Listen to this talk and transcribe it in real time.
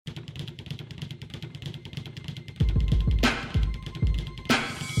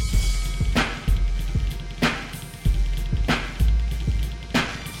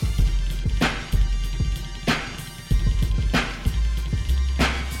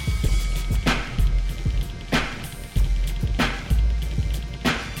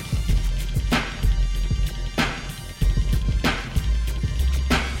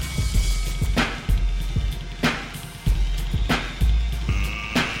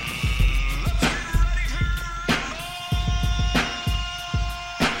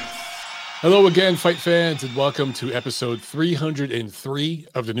Hello again, fight fans, and welcome to episode 303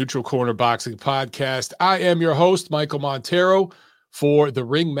 of the Neutral Corner Boxing Podcast. I am your host, Michael Montero, for the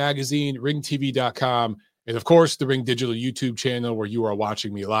Ring Magazine, ringtv.com, and of course, the Ring Digital YouTube channel where you are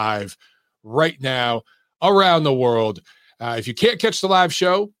watching me live right now around the world. If you can't catch the live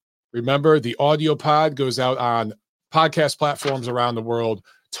show, remember the audio pod goes out on podcast platforms around the world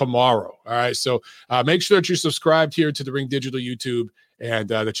tomorrow. All right, so make sure that you're subscribed here to the Ring Digital YouTube and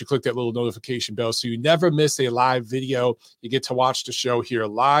that you click that little notification bell so you never miss a live video. You get to watch the show here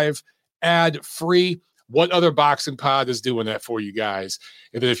live, ad-free. What other boxing pod is doing that for you guys?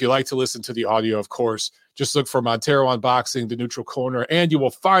 And then if you like to listen to the audio, of course, just look for Montero on Boxing, the Neutral Corner, and you will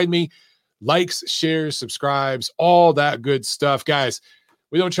find me. Likes, shares, subscribes, all that good stuff. Guys,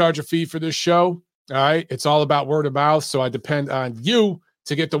 we don't charge a fee for this show, all right? It's all about word of mouth, so I depend on you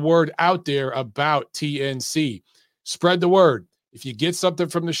to get the word out there about TNC. Spread the word. If you get something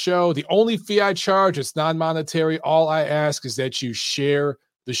from the show, the only fee I charge, it's non-monetary. All I ask is that you share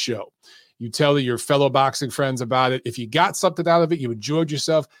the show. You tell your fellow boxing friends about it. If you got something out of it, you enjoyed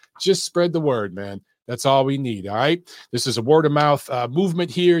yourself, just spread the word, man. That's all we need, all right? This is a word-of-mouth movement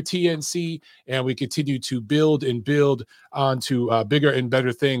here, TNC, and we continue to build and build onto bigger and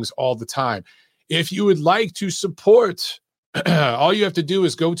better things all the time. If you would like to support, all you have to do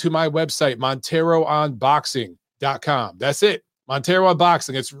is go to my website, MonteroOnBoxing.com. That's it. Montero on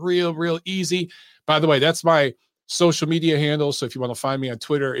Boxing. It's real easy. By the way, that's my social media handle. So if you want to find me on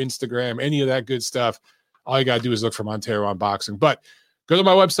Twitter, Instagram, any of that good stuff, all you got to do is look for Montero on Boxing. But go to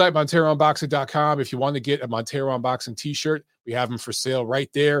my website, MonteroOnBoxing.com. If you want to get a Montero on Boxing t-shirt, we have them for sale right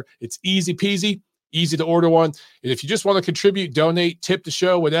there. It's easy peasy, easy to order one. And if you just want to contribute, donate, tip the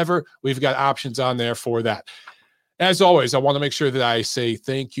show, whatever, we've got options on there for that. As always, I want to make sure that I say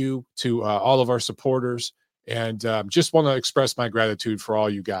thank you to all of our supporters. And just want to express my gratitude for all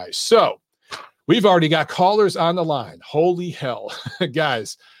you guys. So we've already got callers on the line. Holy hell.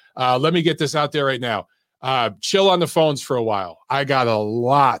 Guys, let me get this out there right now. Chill on the phones for a while. I got a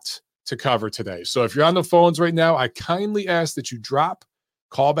lot to cover today. So if you're on the phones right now, I kindly ask that you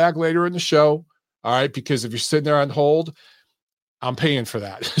call back later in the show. All right, because if you're sitting there on hold, I'm paying for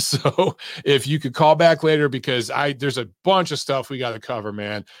that. So if you could call back later, because there's a bunch of stuff we got to cover,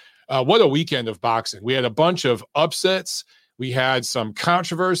 man. What a weekend of boxing. We had a bunch of upsets. We had some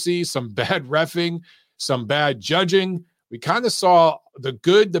controversy, some bad reffing, some bad judging. We kind of saw the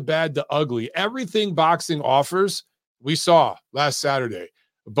good, the bad, the ugly. Everything boxing offers, we saw last Saturday,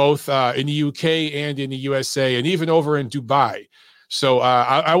 both in the UK and in the USA, and even over in Dubai. So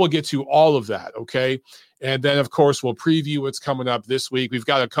I will get to all of that, okay? And then, of course, we'll preview what's coming up this week. We've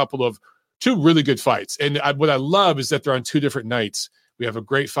got two really good fights. And what I love is that they're on two different nights. We have a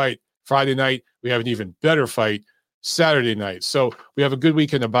great fight Friday night. We have an even better fight Saturday night. So we have a good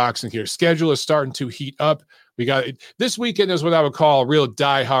weekend of boxing here. Schedule is starting to heat up. This weekend is what I would call a real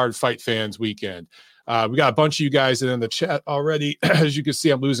die-hard fight fans weekend. We got a bunch of you guys in the chat already. As you can see,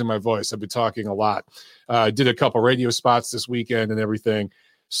 I'm losing my voice. I've been talking a lot. Did a couple radio spots this weekend and everything.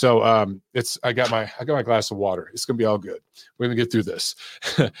 So I got my glass of water. It's gonna be all good. We're gonna get through this.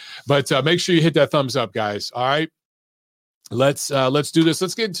 But make sure you hit that thumbs up, guys. All right. Let's do this.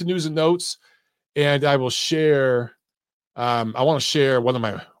 Let's get into news and notes, and I will share. I want to share one of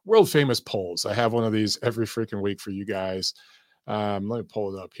my world famous polls. I have one of these every freaking week for you guys. Let me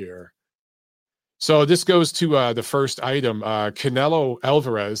pull it up here. So this goes to the first item. Canelo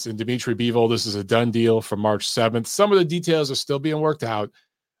Alvarez and Dimitri Bivol. This is a done deal for March 7th. Some of the details are still being worked out,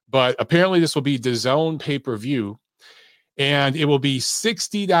 but apparently this will be DAZN pay-per-view, and it will be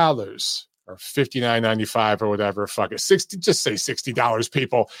 $60. Or $59.95 or whatever. Fuck it. Just say $60,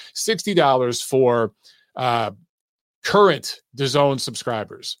 people. $60 for current DAZN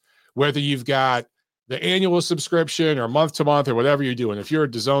subscribers. Whether you've got the annual subscription or month to month or whatever you're doing. If you're a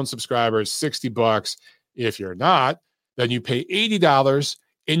DAZN subscriber, it's $60. If you're not, then you pay $80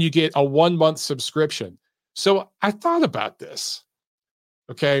 and you get a 1 month subscription. So I thought about this.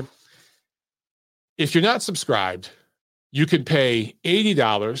 Okay. If you're not subscribed, you can pay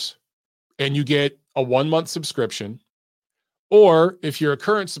 $80 and you get a 1 month subscription. Or if you're a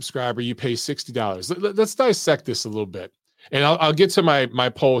current subscriber, you pay $60. Let's dissect this a little bit. And I'll get to my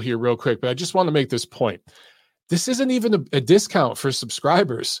poll here real quick, but I just want to make this point. This isn't even a discount for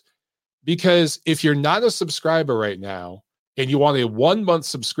subscribers, because if you're not a subscriber right now and you want a 1 month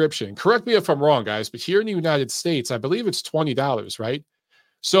subscription, correct me if I'm wrong, guys, but here in the United States, I believe it's $20, right?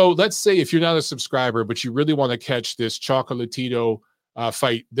 So let's say if you're not a subscriber, but you really want to catch this Chocolatito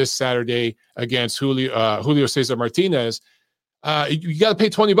fight this Saturday against Julio Cesar Martinez, you got to pay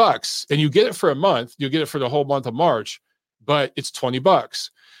 $20 and you get it for a month. You get it for the whole month of March, but it's $20.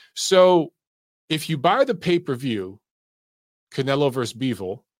 So if you buy the pay-per-view, Canelo versus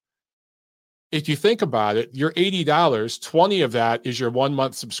Bivol, if you think about it, your $80, 20 of that is your 1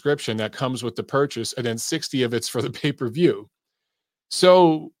 month subscription that comes with the purchase, and then 60 of it's for the pay-per-view.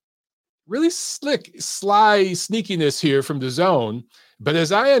 So really slick, sly sneakiness here from DAZN. But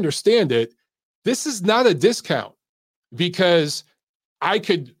as I understand it, this is not a discount, because I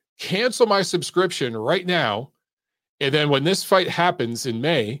could cancel my subscription right now, and then when this fight happens in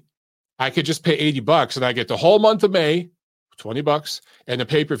May, I could just pay $80 and I get the whole month of May, $20, and the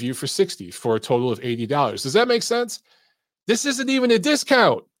pay-per-view for 60 for a total of $80. Does that make sense? This isn't even a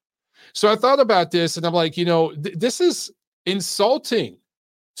discount. So I thought about this and I'm like, this is insulting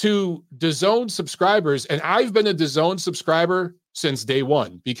to DAZN subscribers. And I've been a DAZN subscriber since day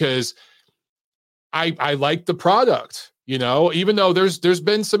one because I like the product, even though there's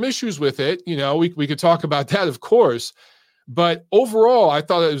been some issues with it. We could talk about that, of course. But overall, I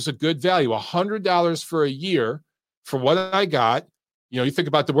thought it was a good value, $100 for a year for what I got. You think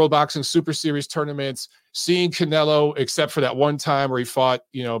about the World Boxing Super Series tournaments, seeing Canelo, except for that one time where he fought,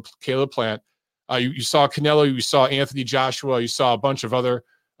 Caleb Plant. You saw Canelo, you saw Anthony Joshua, you saw a bunch of other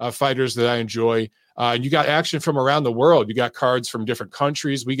fighters that I enjoy. And you got action from around the world. You got cards from different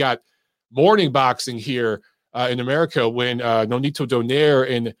countries. We got morning boxing here in America when Nonito Donaire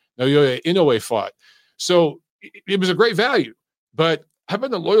and Naoya Inoue fought. So it was a great value, but I've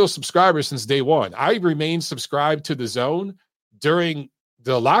been a loyal subscriber since day one. I remained subscribed to DAZN during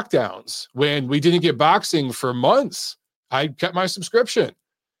the lockdowns when we didn't get boxing for months. I kept my subscription,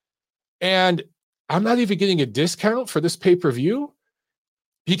 and I'm not even getting a discount for this pay-per-view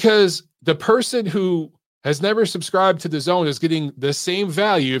because the person who has never subscribed to DAZN is getting the same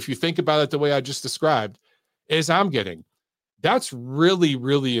value, if you think about it the way I just described, as I'm getting. That's really,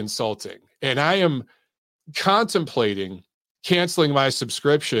 really insulting. And I am contemplating canceling my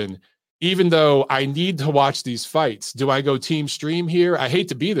subscription, even though I need to watch these fights. Do I go team stream here? I hate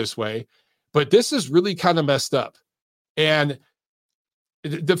to be this way, but this is really kind of messed up. And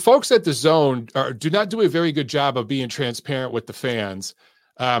the folks at DAZN do not do a very good job of being transparent with the fans.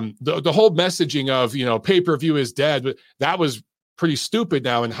 The whole messaging of, pay-per-view is dead, but that was pretty stupid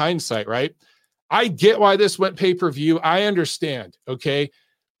now in hindsight, right? I get why this went pay-per-view. I understand, okay?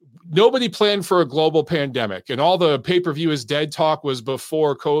 Nobody planned for a global pandemic, and all the pay-per-view is dead talk was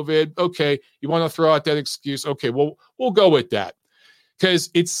before COVID. Okay, you want to throw out that excuse? Okay, we'll go with that,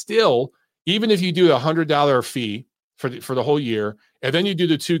 because it's still, even if you do the $100 fee for the whole year, and then you do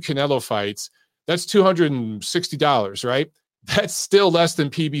the 2 Canelo fights, that's $260, right? That's still less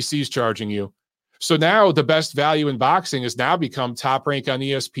than PBC's charging you. So now the best value in boxing has now become Top Rank on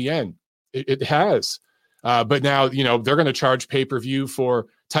ESPN. It has. But now, they're going to charge pay-per-view for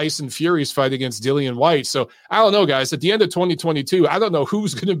Tyson Fury's fight against Dillian White. So I don't know, guys. At the end of 2022, I don't know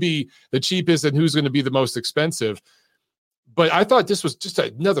who's going to be the cheapest and who's going to be the most expensive. But I thought this was just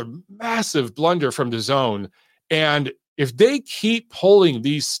another massive blunder from DAZN. And if they keep pulling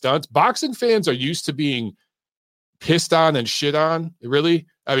these stunts, boxing fans are used to being pissed on and shit on, really.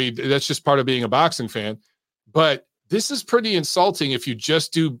 I mean, that's just part of being a boxing fan. But this is pretty insulting if you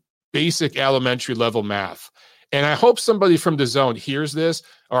just do basic elementary level math. And I hope somebody from DAZN hears this,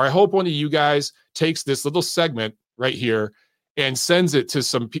 or I hope one of you guys takes this little segment right here and sends it to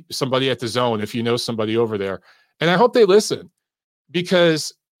somebody at DAZN, if you know somebody over there. And I hope they listen,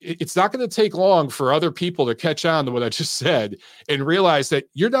 because it's not going to take long for other people to catch on to what I just said and realize that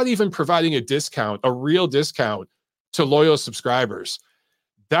you're not even providing a discount, a real discount to loyal subscribers.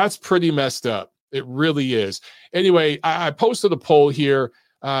 That's pretty messed up. It really is. Anyway, I posted a poll here.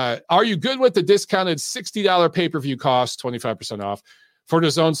 Are you good with the discounted $60 pay-per-view cost, 25% off for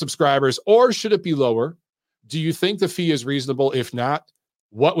DAZN subscribers, or should it be lower? Do you think the fee is reasonable? If not,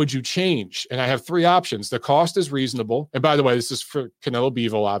 what would you change? And I have 3 options. The cost is reasonable. And by the way, this is for Canelo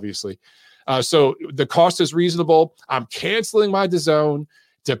Bivol, obviously. So the cost is reasonable. I'm canceling my DAZN.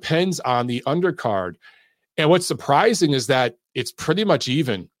 Depends on the undercard. And what's surprising is that it's pretty much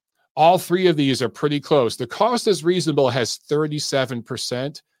even. All 3 of these are pretty close. The cost is reasonable has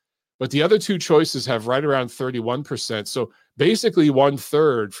 37%, but the other 2 choices have right around 31%. So basically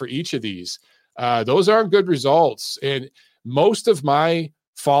 1/3 for each of these. Those aren't good results. And most of my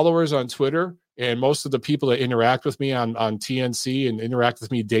followers on Twitter and most of the people that interact with me on TNC and interact with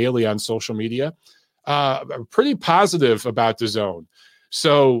me daily on social media are pretty positive about DAZN.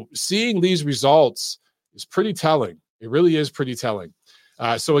 So seeing these results is pretty telling. It really is pretty telling.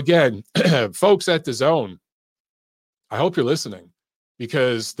 So again, folks at DAZN, I hope you're listening,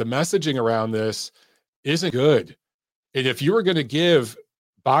 because the messaging around this isn't good. And if you were going to give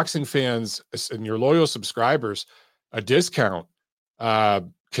boxing fans and your loyal subscribers a discount,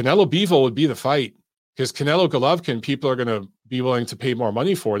 Canelo Bivol would be the fight, because Canelo Golovkin, people are going to be willing to pay more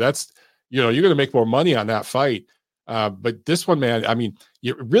money for. That's, you're going to make more money on that fight. But this one, man, I mean,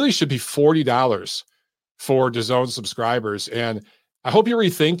 it really should be $40 for DAZN subscribers. And I hope you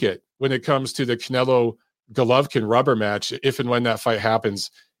rethink it when it comes to the Canelo Golovkin rubber match, if and when that fight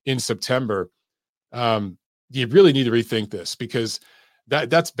happens in September. You really need to rethink this, because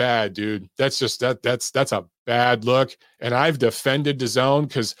that's bad, dude. That's just that's a bad look. And I've defended DAZN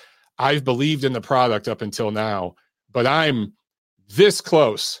because I've believed in the product up until now, but I'm this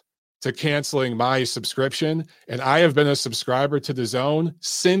close to canceling my subscription. And I have been a subscriber to DAZN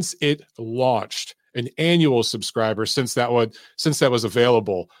since it launched, an annual subscriber since that was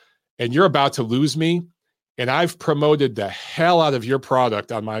available. And you're about to lose me. And I've promoted the hell out of your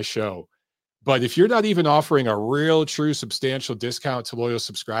product on my show. But if you're not even offering a real, true, substantial discount to loyal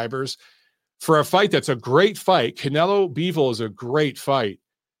subscribers for a fight that's a great fight, Canelo Bivol is a great fight.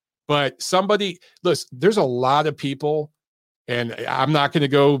 But listen, there's a lot of people, and I'm not going to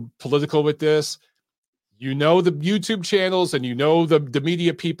go political with this. You know, the YouTube channels and you know the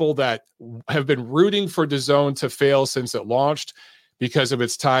media people that have been rooting for DAZN to fail since it launched because of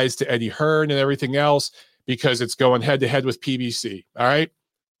its ties to Eddie Hearn and everything else, because it's going head-to-head with PBC, all right?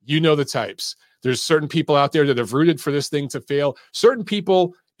 You know the types. There's certain people out there that have rooted for this thing to fail. Certain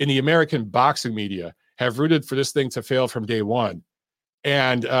people in the American boxing media have rooted for this thing to fail from day one.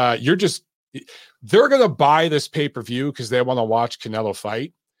 And they're going to buy this pay-per-view because they want to watch Canelo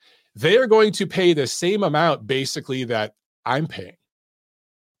fight. They are going to pay the same amount, basically, that I'm paying.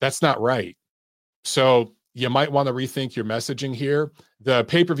 That's not right. So you might want to rethink your messaging here. The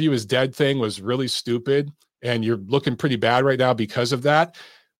pay-per-view is dead thing was really stupid, and you're looking pretty bad right now because of that.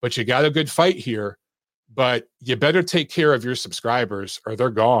 But you got a good fight here. But you better take care of your subscribers or they're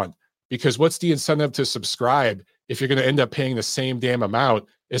gone. Because what's the incentive to subscribe if you're going to end up paying the same damn amount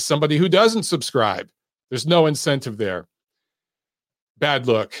as somebody who doesn't subscribe? There's no incentive there. Bad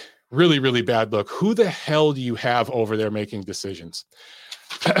look. Really, really bad look. Who the hell do you have over there making decisions?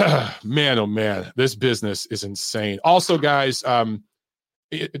 Man, oh man, this business is insane. Also, guys,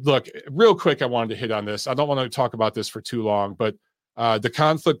 look, real quick, I wanted to hit on this. I don't want to talk about this for too long, but the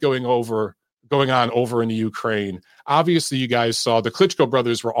conflict going on over in the Ukraine. Obviously, you guys saw the Klitschko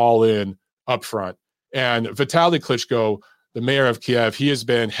brothers were all in up front. And Vitaly Klitschko, the mayor of Kiev, he has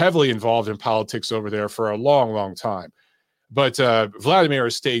been heavily involved in politics over there for a long, long time. But Vladimir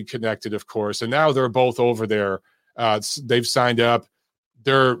has stayed connected, of course, and now they're both over there. They've signed up.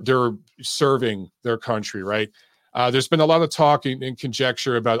 They're serving their country, right? There's been a lot of talk and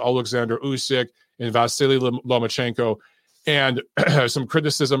conjecture about Alexander Usyk and Vasily Lomachenko, and some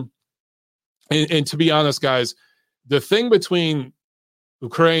criticism. And to be honest, guys, the thing between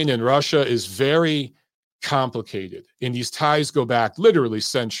Ukraine and Russia is very complicated, and these ties go back literally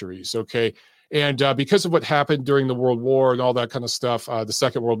centuries, okay? And because of what happened during the World War and all that kind of stuff, the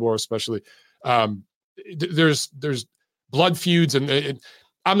Second World War especially, there's blood feuds, and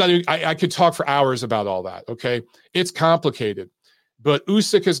I could talk for hours about all that, okay? It's complicated. But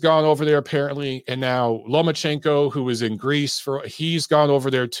Usyk has gone over there apparently, and now Lomachenko, who was in Greece, he's gone over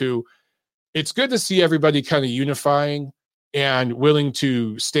there too. It's good to see everybody kind of unifying and willing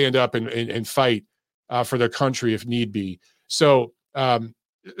to stand up and fight for their country if need be. So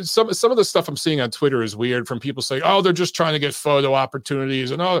some of the stuff I'm seeing on Twitter is weird, from people saying, oh, they're just trying to get photo opportunities.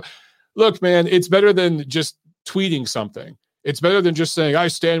 And look, man, it's better than just tweeting something. It's better than just saying, I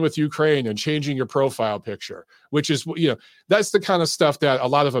stand with Ukraine and changing your profile picture, which is, that's the kind of stuff that a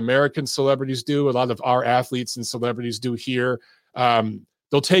lot of American celebrities do. A lot of our athletes and celebrities do here.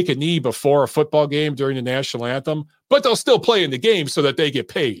 They'll take a knee before a football game during the national anthem, but they'll still play in the game so that they get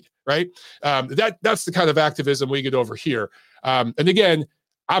paid, right? That's the kind of activism we get over here. And again,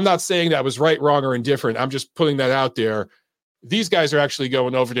 I'm not saying that was right, wrong, or indifferent. I'm just putting that out there. These guys are actually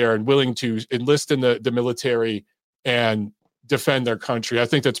going over there and willing to enlist in the military and defend their country. I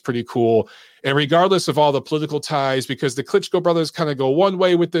think that's pretty cool. And regardless of all the political ties, because the Klitschko brothers kind of go one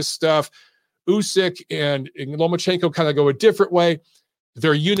way with this stuff, Usyk and Lomachenko kind of go a different way.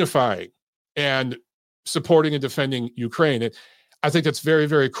 They're unifying and supporting and defending Ukraine. And I think that's very,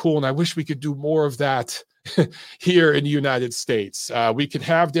 very cool. And I wish we could do more of that here in the United States. We can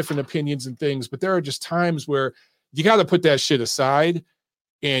have different opinions and things, but there are just times where you got to put that shit aside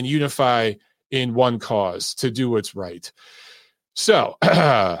and unify in one cause to do what's right. So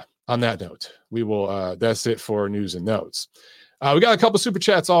on that note, we will, that's it for news and notes. We got a couple super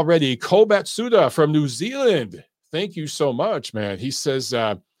chats already. Kobatsuda from New Zealand. Thank you so much, man. He says,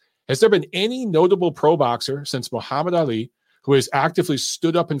 has there been any notable pro boxer since Muhammad Ali who has actively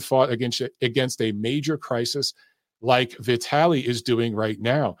stood up and fought against a major crisis like Vitaly is doing right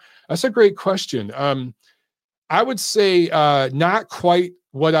now? That's a great question. I would say not quite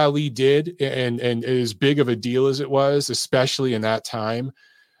what Ali did, and as big of a deal as it was, especially in that time.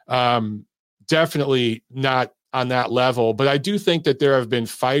 Definitely not on that level, but I do think that there have been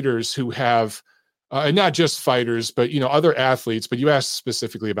fighters who have, and not just fighters, but other athletes. But you asked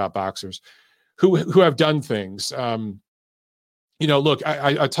specifically about boxers who have done things. Look,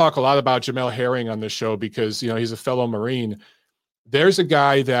 I talk a lot about Jamel Herring on this show because he's a fellow Marine. There's a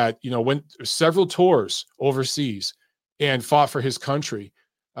guy that went several tours overseas and fought for his country.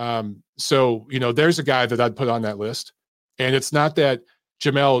 So there's a guy that I'd put on that list. And it's not that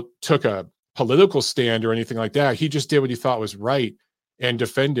Jamel took a political stand or anything like that. He just did what he thought was right and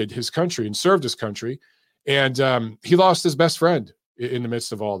defended his country and served his country. And he lost his best friend in the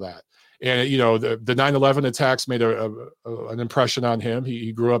midst of all that. And the 9/11 attacks made an impression on him.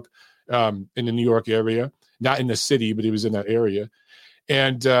 He grew up in the New York area, not in the city, but he was in that area.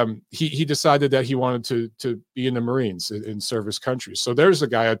 And he decided that he wanted to be in the Marines and serve his country. So there's a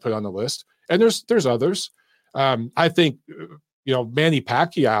guy I'd put on the list. And there's others. I think Manny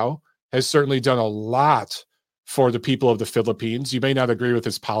Pacquiao has certainly done a lot for the people of the Philippines. You may not agree with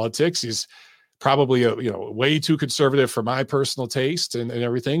his politics. He's probably way too conservative for my personal taste and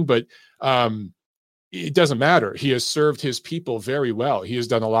everything, but it doesn't matter. He has served his people very well. He has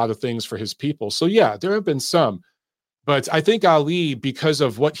done a lot of things for his people. So yeah, there have been some, but I think Ali, because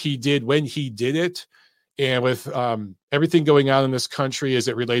of what he did when he did it, and with everything going on in this country as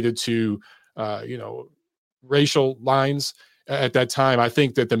it related to racial lines at that time, I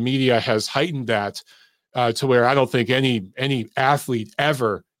think that the media has heightened that to where I don't think any athlete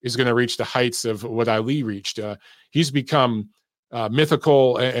ever is going to reach the heights of what Ali reached. He's become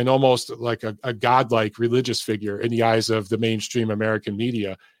mythical and almost like a godlike religious figure in the eyes of the mainstream American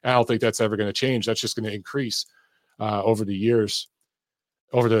media. And I don't think that's ever going to change. That's just going to increase over the years,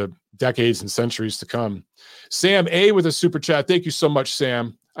 over the decades and centuries to come. Sam A with a super chat. Thank you so much,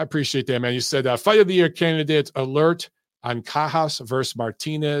 Sam. I appreciate that, man. You said Fight of the Year candidate alert on Cajas versus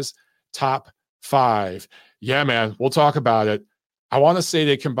Martinez, top 5. Yeah, man, we'll talk about it. I want to say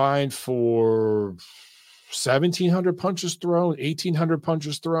they combined for 1,700 punches thrown, 1,800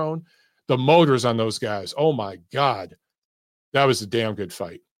 punches thrown. The motors on those guys, oh my God. That was a damn good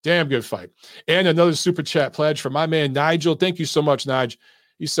fight. Damn good fight. And another super chat pledge from my man Nigel. Thank you so much, Nigel.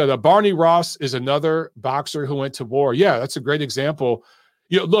 He said, Barney Ross is another boxer who went to war. Yeah, that's a great example.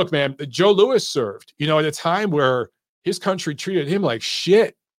 Look, man, Joe Louis served, at a time where his country treated him like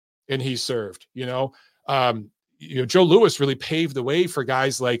shit, and he served, Joe Louis really paved the way for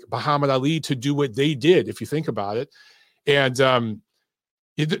guys like Muhammad Ali to do what they did, if you think about it. And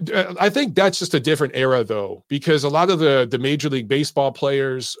I think that's just a different era, though, because a lot of the Major League Baseball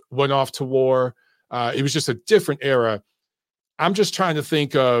players went off to war. It was just a different era. I'm just trying to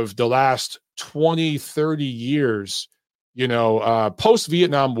think of the last 20, 30 years,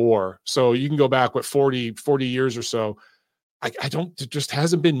 post-Vietnam War. So you can go back, 40 years or so. There just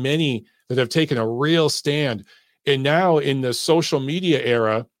hasn't been many that have taken a real stand. And now in the social media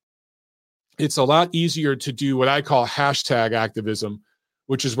era, it's a lot easier to do what I call hashtag activism,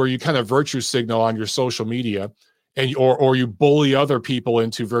 which is where you kind of virtue signal on your social media and or you bully other people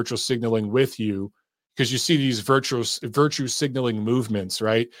into virtue signaling with you, because you see these virtue signaling movements,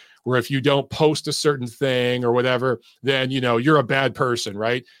 right? Where if you don't post a certain thing or whatever, then, you're a bad person,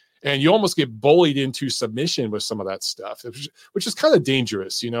 right? And you almost get bullied into submission with some of that stuff, which is kind of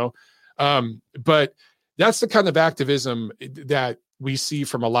dangerous, but that's the kind of activism that we see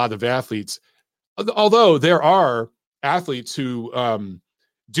from a lot of athletes. Although there are athletes who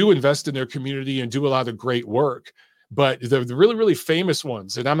do invest in their community and do a lot of great work, but the really, really famous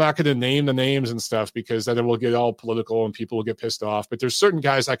ones, and I'm not going to name the names and stuff because then it will get all political and people will get pissed off. But there's certain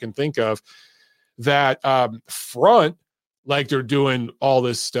guys I can think of that front like they're doing all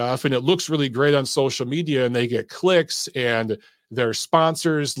this stuff, and it looks really great on social media, and they get clicks, and their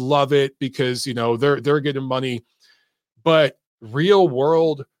sponsors love it because they're getting money. But real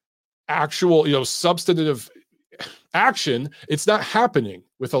world, actual substantive action, it's not happening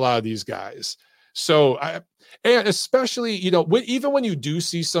with a lot of these guys. So and especially even when you do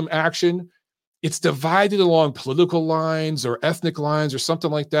see some action, it's divided along political lines or ethnic lines or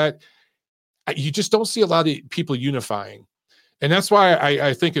something like that. You just don't see a lot of people unifying. And that's why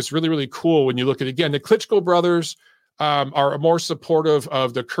I think it's really, really cool when you look at, again, the Klitschko brothers are more supportive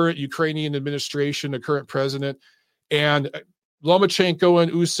of the current Ukrainian administration, the current president, and Lomachenko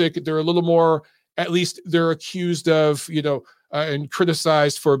and Usyk, they're a little more, at least they're accused of, and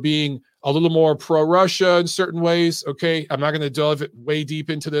criticized for being a little more pro-Russia in certain ways. Okay, I'm not going to delve way deep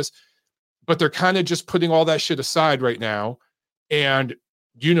into this. but they're kind of just putting all that shit aside right now and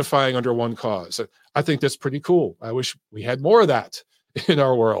unifying under one cause. I think that's pretty cool. I wish we had more of that in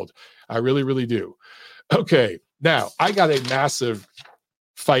our world. I really, really do. Okay, now I got a massive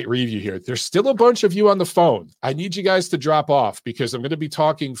fight review here. There's still a bunch of you on the phone. I need you guys to drop off because I'm going to be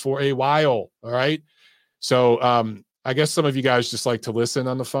talking for a while. All right. So I guess some of you guys just like to listen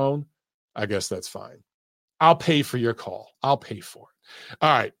on the phone. I guess that's fine. I'll pay for your call. I'll pay for it.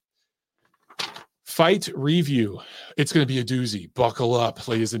 All right. Fight review. It's going to be a doozy. Buckle up,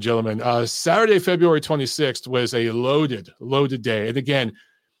 ladies and gentlemen. Saturday, February 26th was a loaded day. And again,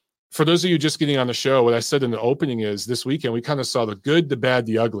 for those of you just getting on the show, what I said in the opening is this weekend, we kind of saw the good, the bad,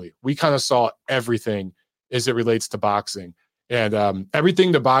 the ugly. We kind of saw everything as it relates to boxing. And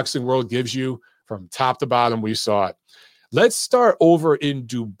everything the boxing world gives you from top to bottom, we saw it. Let's start over in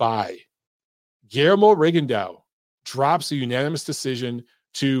Dubai. Guillermo Rigondeaux drops a unanimous decision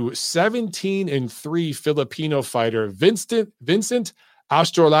to 17-3 Filipino fighter Vincent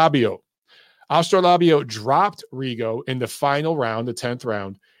Astrolabio. Astrolabio dropped Rigo in the final round, the 10th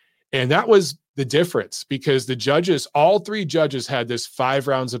round. And that was the difference because the judges, all three judges had this 5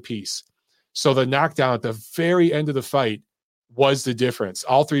 rounds apiece. So the knockdown at the very end of the fight was the difference.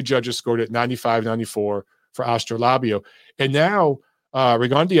 All three judges scored at 95-94 for Astrolabio. And now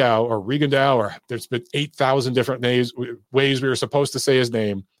Rigondeaux, or there's been 8,000 different ways we were supposed to say his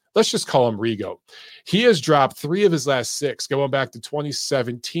name. Let's just call him Rigo. He has dropped 3 of his last 6, going back to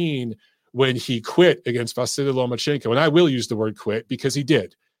 2017 when he quit against Vasily Lomachenko. And I will use the word quit because he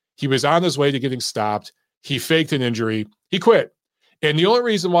did. He was on his way to getting stopped. He faked an injury. He quit. And the only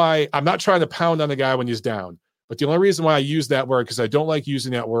reason why I'm not trying to pound on the guy when he's down, but the only reason why I use that word, because I don't like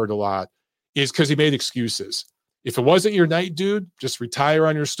using that word a lot, is because he made excuses. If it wasn't your night, dude, just retire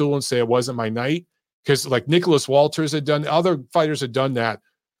on your stool and say it wasn't my night. Because like Nicholas Walters had done, other fighters had done that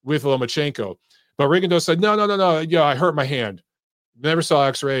with Lomachenko. But Rigondeaux said, no. Yeah, I hurt my hand. Never saw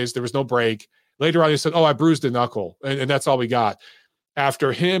x-rays. There was no break. Later on, he said, I bruised a knuckle. And that's all we got.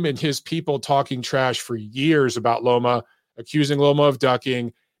 After him and his people talking trash for years about Loma, accusing Loma of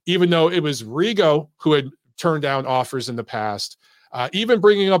ducking, even though it was Rigo who had turned down offers in the past, even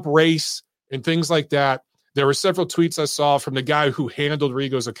bringing up race and things like that. There were several tweets I saw from the guy who handled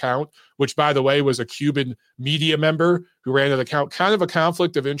Rigo's account, which, by the way, was a Cuban media member who ran an account, kind of a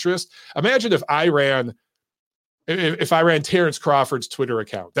conflict of interest. Imagine if I ran Terrence Crawford's Twitter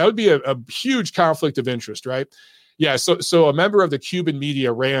account. That would be a huge conflict of interest, right? Yeah, so a member of the Cuban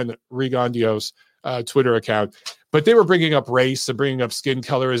media ran Rigondeaux's Twitter account, but they were bringing up race and bringing up skin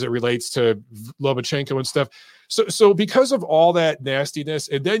color as it relates to Lomachenko and stuff. So because of all that nastiness,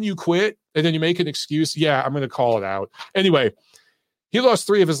 and then you quit, and then you make an excuse, yeah, I'm going to call it out. Anyway, he lost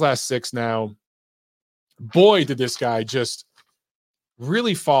 3 of his last 6 now. Boy, did this guy just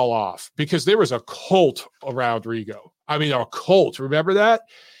really fall off because there was a cult around Rigo. I mean, a cult. Remember that?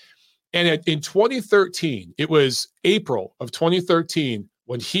 And in 2013, it was April of 2013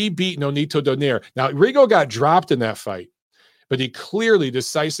 when he beat Nonito Donaire. Now, Rigo got dropped in that fight, but he clearly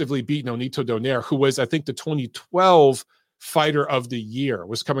decisively beat Nonito Donaire, who was, I think, the 2012 fighter of the year,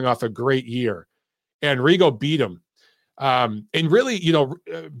 was coming off a great year. And Rigo beat him. And really,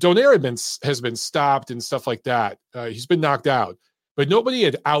 Donaire has been stopped and stuff like that. He's been knocked out. But nobody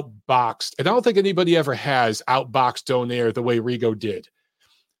had outboxed, and I don't think anybody ever has outboxed Donaire the way Rigo did.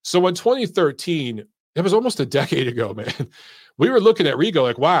 So in 2013, it was almost a decade ago, man. We were looking at Rigo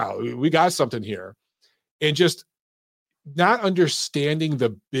like, wow, we got something here. And just not understanding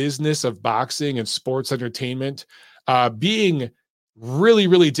the business of boxing and sports entertainment, being really,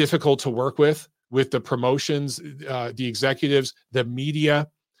 really difficult to work with the promotions, the executives, the media.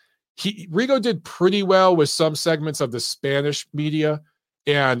 Rigo did pretty well with some segments of the Spanish media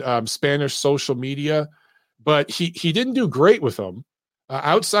and Spanish social media, but he didn't do great with them.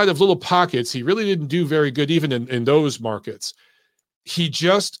 Outside of little pockets, he really didn't do very good even in those markets. He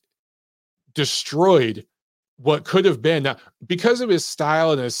just destroyed what could have been. Now, because of his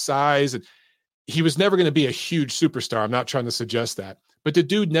style and his size, and he was never going to be a huge superstar. I'm not trying to suggest that. But the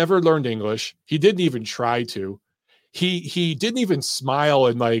dude never learned English. He didn't even try to. He didn't even smile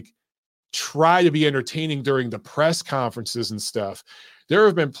and try to be entertaining during the press conferences and stuff. There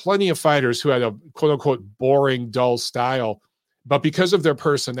have been plenty of fighters who had a quote-unquote boring, dull style, but because of their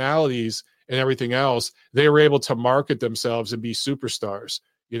personalities and everything else, they were able to market themselves and be superstars.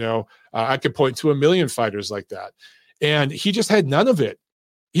 I could point to a million fighters like that. And he just had none of it.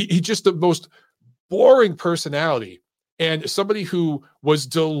 He just the most boring personality and somebody who was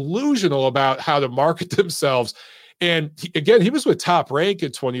delusional about how to market themselves. And he was with Top Rank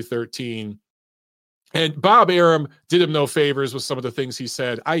in 2013. And Bob Arum did him no favors with some of the things he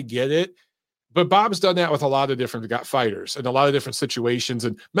said. I get it. But Bob's done that with a lot of different fighters and a lot of different situations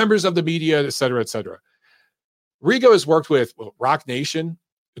and members of the media, et cetera, et cetera. Rigo has worked with Rock Nation,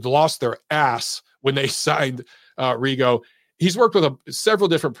 lost their ass when they signed Rigo. He's worked with several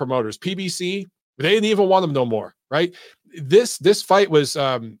different promoters. PBC, they didn't even want him no more, right? This fight was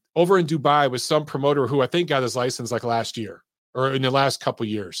over in Dubai with some promoter who I think got his license like last year or in the last couple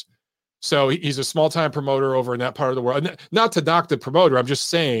years. So he's a small-time promoter over in that part of the world. Not to knock the promoter, I'm just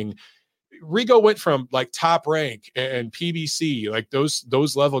saying Rigo went from like Top Rank and PBC, like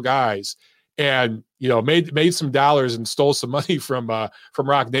those level guys, and made some dollars and stole some money from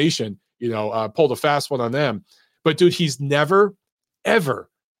Rock Nation. Pulled a fast one on them. But dude, he's never ever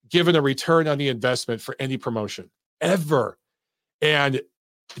given a return on the investment for any promotion ever. And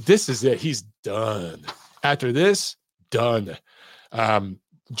this is it. He's done. After this, done.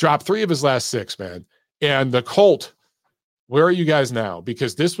 Dropped 3 of his last 6, man. And the Colt, where are you guys now?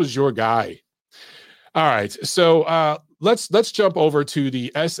 Because this was your guy. All right. So let's jump over to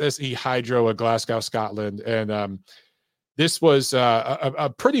the SSE Hydro at Glasgow, Scotland. And this was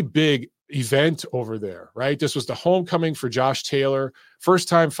a pretty big event over there, right? This was the homecoming for Josh Taylor. First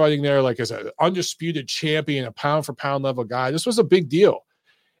time fighting there, like as an undisputed champion, a pound for pound level guy. This was a big deal.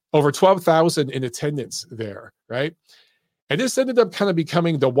 Over 12,000 in attendance there, right? And this ended up kind of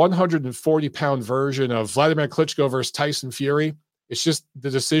becoming the 140-pound version of Vladimir Klitschko versus Tyson Fury. It's just the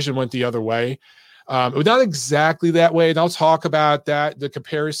decision went the other way. It was not exactly that way, and I'll talk about that, the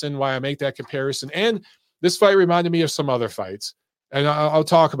comparison, why I make that comparison. And this fight reminded me of some other fights, and I'll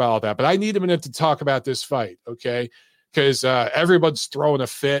talk about all that. But I need a minute to talk about this fight, okay? Because everyone's throwing a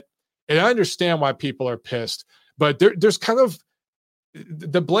fit, and I understand why people are pissed. But there's kind of –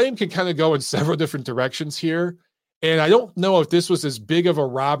 the blame can kind of go in several different directions here. And I don't know if this was as big of a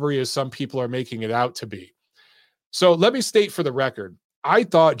robbery as some people are making it out to be. So let me state for the record, I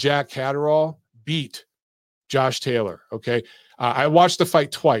thought Jack Catterall beat Josh Taylor, okay? I watched the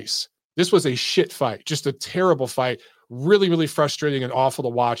fight twice. This was a shit fight, just a terrible fight, really, really frustrating and awful to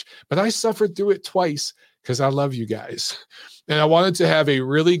watch. But I suffered through it twice because I love you guys. And I wanted to have a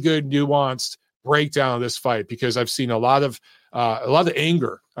really good, nuanced breakdown of this fight because I've seen a lot of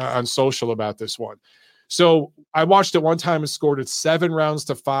anger on social about this one. So I watched it one time and scored it 7 rounds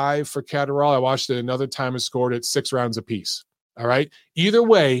to 5 for Catterall. I watched it another time and scored it 6 rounds apiece. All right. Either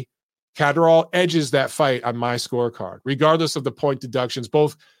way, Catterall edges that fight on my scorecard, regardless of the point deductions.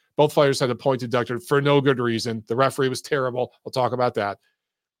 Both fighters had a point deducted for no good reason. The referee was terrible. I'll talk about that.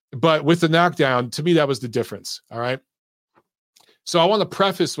 But with the knockdown, to me, that was the difference. All right. So I want to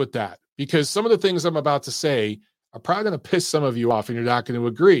preface with that because some of the things I'm about to say are probably going to piss some of you off and you're not going to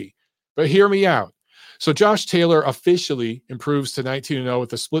agree. But hear me out. So Josh Taylor officially improves to 19-0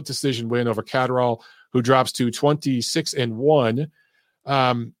 with a split decision win over Catterall, who drops to 26-1.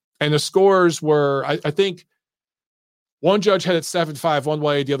 And the scores were, I think, one judge had it 7-5 one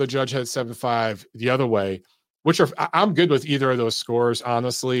way, the other judge had it 7-5 the other way, which I'm good with either of those scores,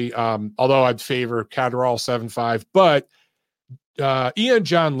 honestly. Although I'd favor Catterall 7-5. But Ian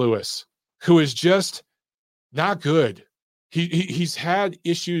John Lewis, who is just not good. He's had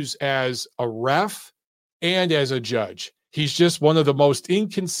issues as a ref and as a judge. He's just one of the most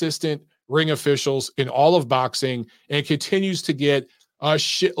inconsistent ring officials in all of boxing and continues to get a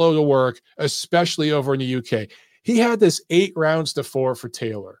shitload of work, especially over in the UK. He had this 8 rounds to 4 for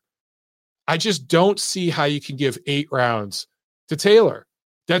Taylor. I just don't see how you can give 8 rounds to Taylor.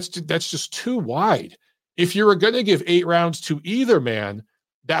 That's just too wide. If you were going to give 8 rounds to either man,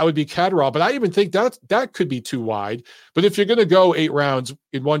 that would be Catterall. But I even think that could be too wide. But if you're going to go 8 rounds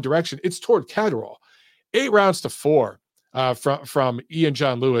in one direction, it's toward Catterall. 8 rounds to 4 from Ian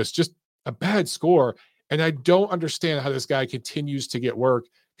John Lewis, just a bad score. And I don't understand how this guy continues to get work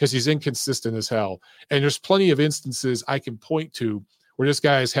because he's inconsistent as hell. And there's plenty of instances I can point to where this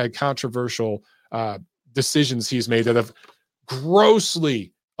guy has had controversial decisions he's made that have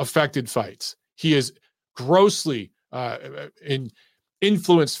grossly affected fights. He is grossly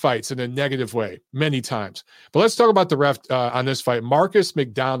influenced fights in a negative way many times. But let's talk about the ref on this fight. Marcus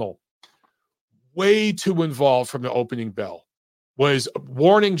McDonnell, way too involved from the opening bell, was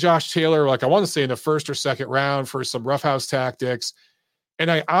warning Josh Taylor, like I want to say in the first or second round, for some roughhouse tactics. And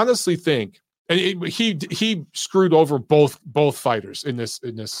I honestly think, and he screwed over both fighters in this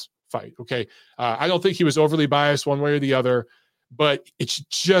fight. Okay, I don't think he was overly biased one way or the other, but it's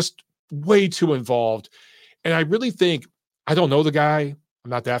just way too involved. And I really think, I don't know the guy.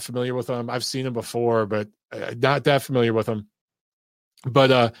 I'm not that familiar with him. I've seen him before, but not that familiar with him.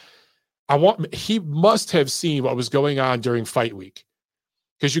 But he must have seen what was going on during fight week,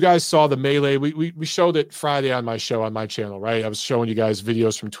 because you guys saw the melee. We showed it Friday on my show, on my channel, right? I was showing you guys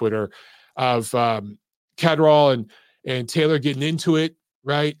videos from Twitter. of Catterall and Taylor getting into it,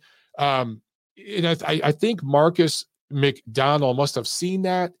 right? And I think Marcus McDonald must have seen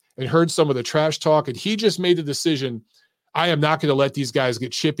that and heard some of the trash talk, and he just made a decision. I am not going to let these guys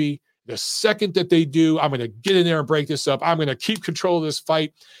get chippy. The second that they do, I'm going to get in there and break this up. I'm going to keep control of this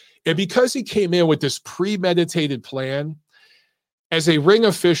fight. And because he came in with this premeditated plan, as a ring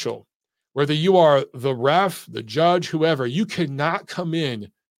official, whether you are the ref, the judge, whoever, you cannot come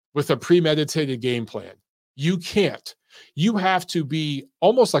in with a premeditated game plan. You can't. You have to be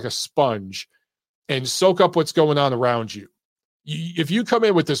almost like a sponge and soak up what's going on around you. If you come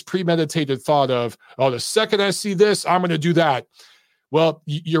in with this premeditated thought of, oh, the second I see this, I'm going to do that. Well,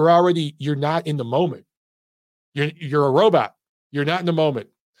 you're not in the moment. You're a robot. You're not in the moment.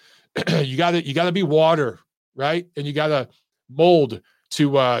 You got to be water, right? And you got to mold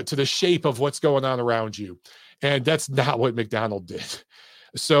to the shape of what's going on around you. And that's not what McDonald did.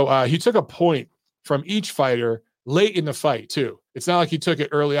 So he took a point from each fighter late in the fight too. It's not like he took it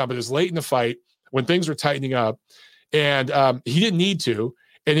early on, but it was late in the fight when things were tightening up. And he didn't need to.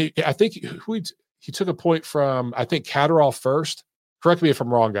 And I think he took a point from, I think, Catterall first. Correct me if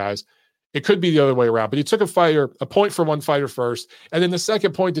I'm wrong, guys. It could be the other way around. But he took a point from one fighter first. And then the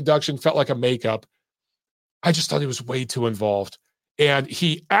second point deduction felt like a makeup. I just thought he was way too involved. And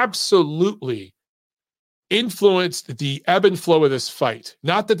he absolutely influenced the ebb and flow of this fight.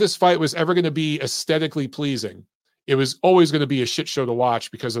 Not that this fight was ever going to be aesthetically pleasing. It was always going to be a shit show to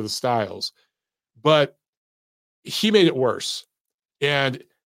watch because of the styles. But he made it worse. And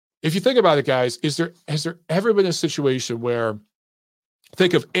if you think about it, guys, has there ever been a situation where,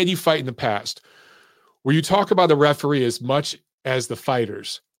 think of any fight in the past, where you talk about the referee as much as the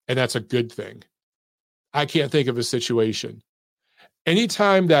fighters, and that's a good thing? I can't think of a situation.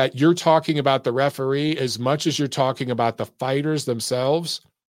 Anytime that you're talking about the referee as much as you're talking about the fighters themselves,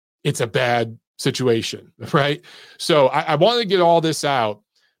 it's a bad situation, right? So I want to get all this out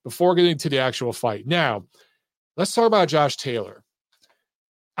before getting to the actual fight. Now, let's talk about Josh Taylor.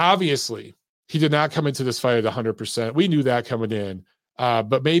 Obviously, he did not come into this fight at 100%. We knew that coming in,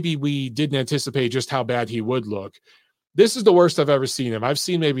 but maybe we didn't anticipate just how bad he would look. This is the worst I've ever seen him. I've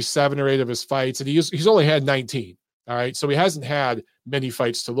seen maybe 7 or 8 of his fights, and he's only had 19. All right, so he hasn't had many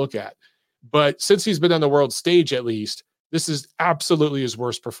fights to look at. But since he's been on the world stage, at least, this is absolutely his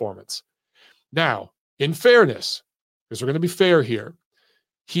worst performance. Now, in fairness, because we're going to be fair here,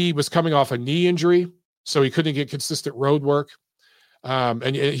 he was coming off a knee injury, so he couldn't get consistent road work.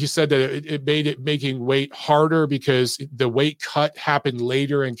 And he said that it made making weight harder because the weight cut happened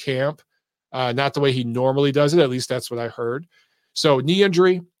later in camp, not the way he normally does it. At least that's what I heard. So knee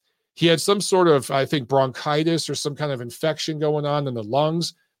injury. He had some sort of, I think, bronchitis or some kind of infection going on in the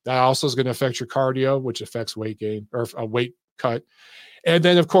lungs. That also is going to affect your cardio, which affects weight gain or a weight cut. And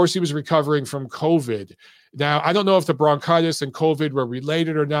then, of course, he was recovering from COVID. Now, I don't know if the bronchitis and COVID were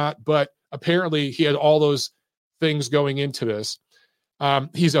related or not, but apparently he had all those things going into this.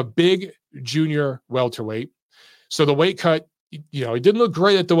 He's a big junior welterweight. So the weight cut, he didn't look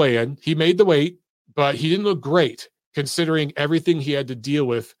great at the weigh-in. He made the weight, but he didn't look great considering everything he had to deal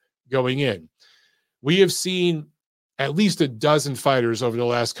with going in. We have seen at least a dozen fighters over the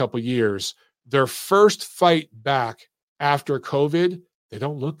last couple of years. Their first fight back after COVID, they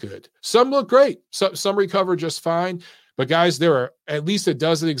don't look good. Some look great. Some recover just fine. But guys, there are at least a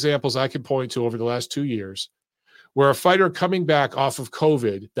dozen examples I can point to over the last 2 years where a fighter coming back off of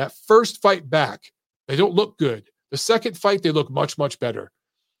COVID, that first fight back, they don't look good. The second fight, they look much, much better.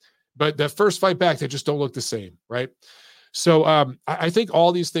 But that first fight back, they just don't look the same, right? So I think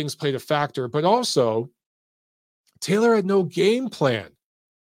all these things played a factor, but also Taylor had no game plan.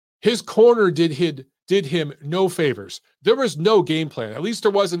 His corner did him no favors. There was no game plan. At least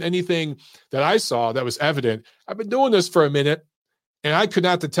there wasn't anything that I saw that was evident. I've been doing this for a minute, and I could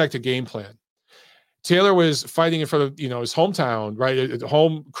not detect a game plan. Taylor was fighting in front of his hometown, right? A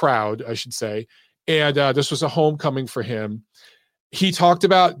home crowd, I should say, and this was a homecoming for him. He talked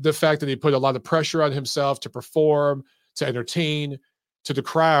about the fact that he put a lot of pressure on himself to perform, to entertain, to the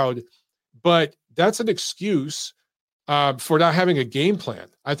crowd, but that's an excuse for not having a game plan.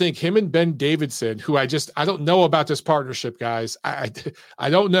 I think him and Ben Davidson, who I don't know about this partnership, guys. I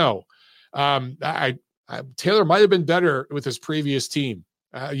don't know. Taylor might have been better with his previous team.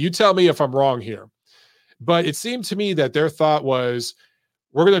 You tell me if I'm wrong here, but it seemed to me that their thought was,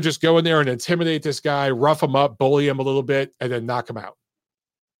 we're going to just go in there and intimidate this guy, rough him up, bully him a little bit, and then knock him out.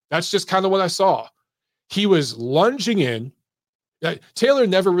 That's just kind of what I saw. He was lunging in. Taylor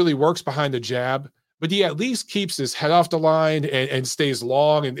never really works behind the jab, but he at least keeps his head off the line and stays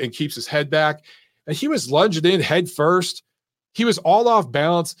long and keeps his head back. And he was lunging in head first. He was all off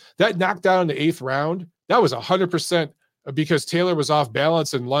balance. That knockdown in the 8th round, that was 100% because Taylor was off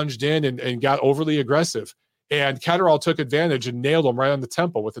balance and lunged in and got overly aggressive. And Catterall took advantage and nailed him right on the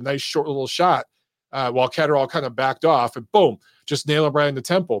temple with a nice short little shot while Catterall kind of backed off and boom, just nailed him right in the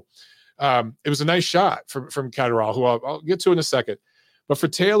temple. It was a nice shot from Catterall, who I'll get to in a second. But for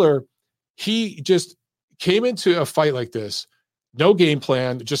Taylor, he just came into a fight like this, no game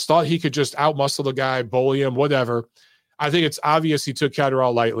plan, just thought he could just outmuscle the guy, bully him, whatever. I think it's obvious he took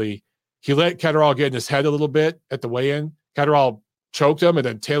Catterall lightly. He let Catterall get in his head a little bit at the weigh-in. Catterall choked him, and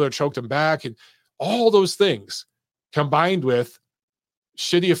then Taylor choked him back. And all those things combined with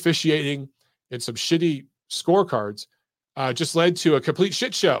shitty officiating and some shitty scorecards just led to a complete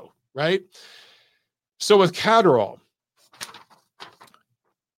shit show, right? So with Catterall,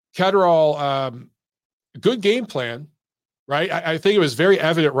 good game plan, right? I think it was very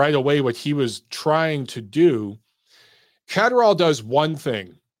evident right away what he was trying to do. Catterall does one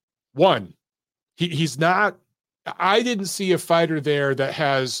thing. He's not, I didn't see a fighter there that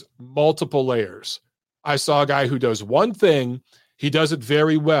has multiple layers. I saw a guy who does one thing. He does it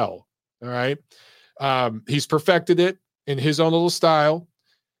very well. All right. He's perfected it in his own little style,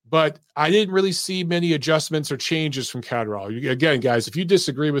 but I didn't really see many adjustments or changes from Catterall. Again, guys, if you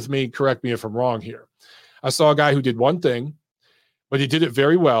disagree with me, correct me if I'm wrong here. I saw a guy who did one thing, but he did it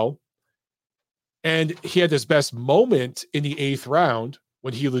very well. And he had his best moment in the 8th round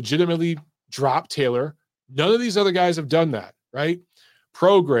when he legitimately dropped Taylor. None of these other guys have done that, right?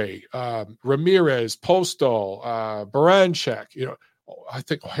 Prograis, Ramirez, Postol, Baranchek, I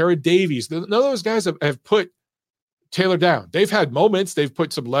think O'Hara Davies. None of those guys have put Taylor down. They've had moments. They've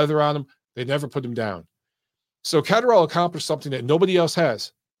put some leather on him. They never put him down. So Catterall accomplished something that nobody else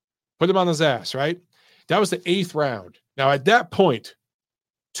has. Put him on his ass, right? That was the 8th round. Now, at that point,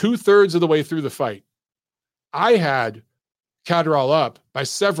 2/3 of the way through the fight, I had Catterall up by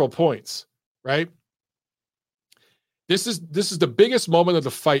several points, right? This is the biggest moment of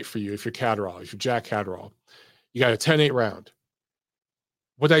the fight for you if you're Catterall, if you're Jack Catterall. You got a 10-8 round.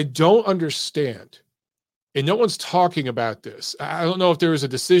 What I don't understand, and no one's talking about this, I don't know if there was a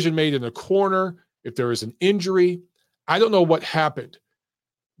decision made in the corner, if there was an injury. I don't know what happened.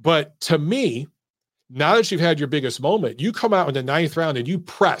 But to me, now that you've had your biggest moment, you come out in the 9th round and you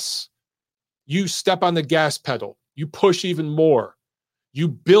press. You step on the gas pedal. You push even more. You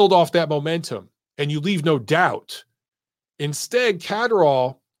build off that momentum, and you leave no doubt. Instead,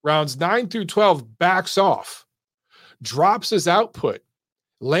 Catterall, rounds 9 through 12, backs off, drops his output,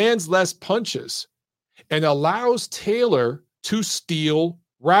 lands less punches, and allows Taylor to steal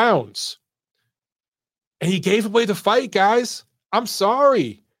rounds. And he gave away the fight, guys. I'm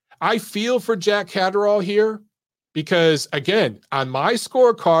sorry. I feel for Jack Catterall here because, again, on my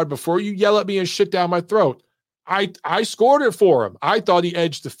scorecard, before you yell at me and shit down my throat, I scored it for him. I thought he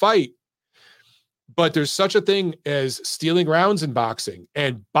edged the fight. But there's such a thing as stealing rounds in boxing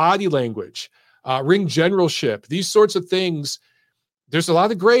and body language, ring generalship, these sorts of things. There's a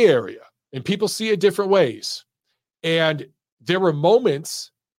lot of gray area, and people see it different ways. And there were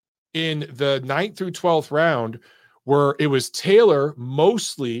moments in the 9th through 12th round where it was Taylor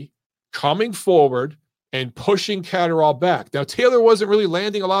mostly coming forward and pushing Catterall back. Now, Taylor wasn't really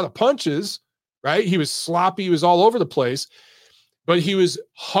landing a lot of punches, right? He was sloppy. He was all over the place, but he was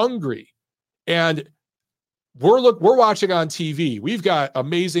hungry. And we're watching on TV. We've got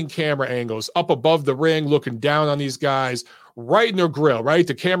amazing camera angles up above the ring, looking down on these guys right in their grill, right?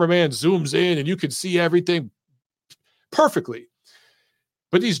 The cameraman zooms in and you can see everything perfectly.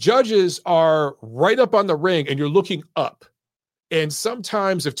 But these judges are right up on the ring and you're looking up. And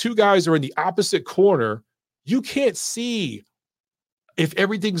sometimes if two guys are in the opposite corner, you can't see if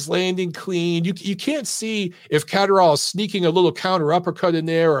everything's landing clean. You can't see if Catterall is sneaking a little counter uppercut in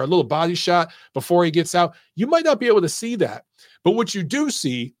there or a little body shot before he gets out. You might not be able to see that. But what you do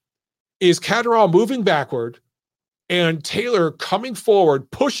see is Catterall moving backward and Taylor coming forward,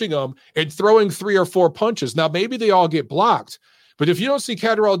 pushing him and throwing 3 or 4 punches. Now, maybe they all get blocked. But if you don't see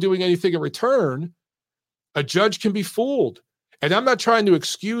Catterall doing anything in return, a judge can be fooled. And I'm not trying to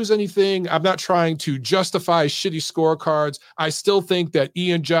excuse anything. I'm not trying to justify shitty scorecards. I still think that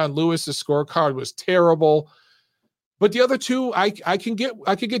Ian John Lewis's scorecard was terrible. But the other two I can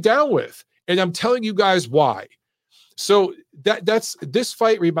get down with. And I'm telling you guys why. So that's this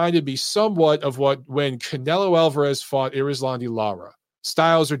fight reminded me somewhat of when Canelo Alvarez fought Erislandy Lara.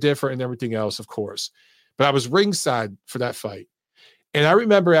 Styles are different and everything else, of course. But I was ringside for that fight. And I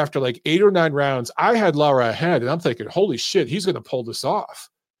remember after like 8 or 9 rounds, I had Lara ahead, and I'm thinking, holy shit, he's going to pull this off.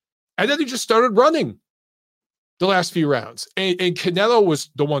 And then he just started running the last few rounds. And Canelo was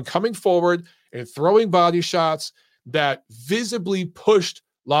the one coming forward and throwing body shots. that visibly pushed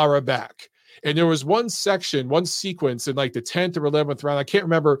Lara back. And there was one sequence in like the 10th or 11th round, I can't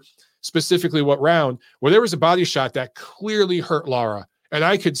remember specifically what round, where there was a body shot that clearly hurt Lara. And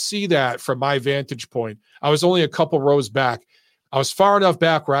I could see that from my vantage point. I was only a couple rows back. I was far enough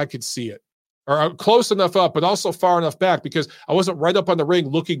back where I could see it, or close enough up, but also far enough back because I wasn't right up on the ring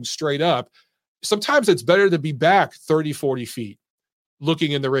looking straight up. Sometimes it's better to be back 30, 40 feet,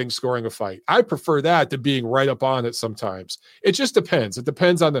 looking in the ring, scoring a fight. I prefer that to being right up on it sometimes. It just depends. It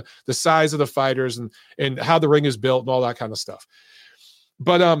depends on the size of the fighters and how the ring is built and all that kind of stuff.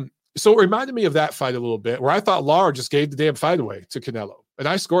 But so it reminded me of that fight a little bit, where I thought Lara just gave the damn fight away to Canelo. And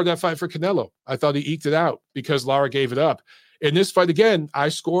I scored that fight for Canelo. I thought he eked it out because Lara gave it up. In this fight, again, I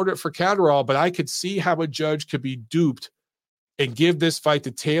scored it for Catterall, but I could see how a judge could be duped and give this fight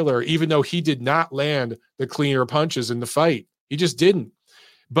to Taylor, even though he did not land the cleaner punches in the fight. He just didn't.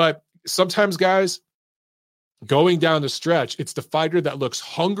 But sometimes, guys, going down the stretch, it's the fighter that looks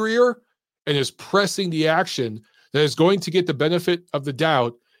hungrier and is pressing the action that is going to get the benefit of the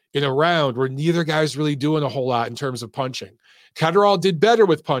doubt in a round where neither guy's really doing a whole lot in terms of punching. Catterall did better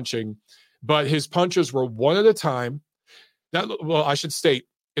with punching, but his punches were one at a time. Well, I should state,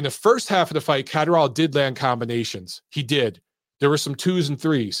 in the first half of the fight, Catterall did land combinations. He did. There were some 2s and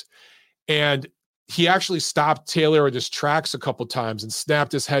 3s. And he actually stopped Taylor in his tracks a couple times and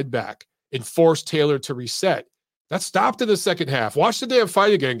snapped his head back and forced Taylor to reset. That stopped in the second half. Watch the damn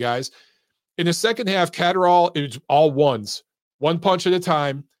fight again, guys. In the second half, Catterall, it was all ones, one punch at a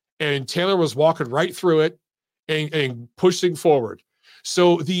time, and Taylor was walking right through it and pushing forward.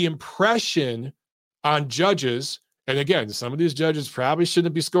 So the impression on judges, and again, some of these judges probably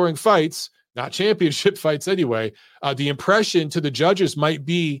shouldn't be scoring fights, not championship fights anyway. The impression to the judges might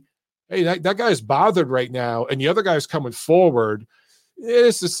be, hey, that guy's bothered right now, and the other guy's coming forward.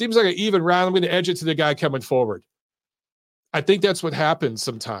 It seems like an even round. I'm going to edge it to the guy coming forward. I think that's what happens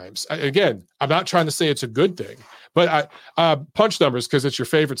sometimes. Again, I'm not trying to say it's a good thing, but punch numbers, because it's your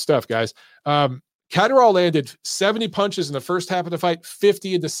favorite stuff, guys. Catterall landed 70 punches in the first half of the fight,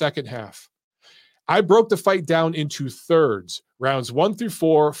 50 in the second half. I broke the fight down into thirds, rounds 1 through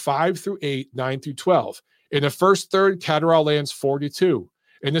 4, 5 through 8, 9 through 12. In the first third, Catterall lands 42.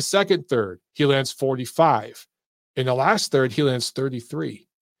 In the second third, he lands 45. In the last third, he lands 33.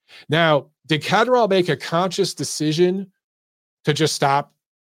 Now, did Catterall make a conscious decision to just stop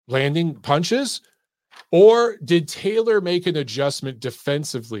landing punches? Or did Taylor make an adjustment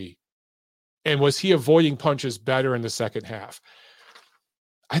defensively? And was he avoiding punches better in the second half?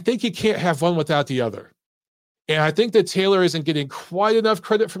 I think you can't have one without the other. And I think that Taylor isn't getting quite enough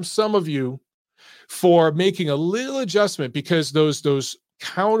credit from some of you for making a little adjustment, because those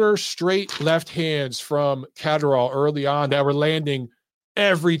counter straight left hands from Catterall early on that were landing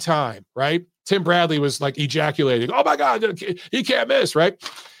every time, right? Tim Bradley was like ejaculating, oh my God, he can't miss, right?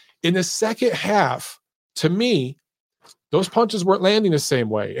 In the second half, to me, those punches weren't landing the same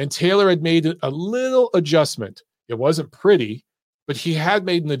way. And Taylor had made a little adjustment. It wasn't pretty, but he had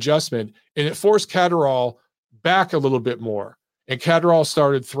made an adjustment, and it forced Catterall back a little bit more. And Catterall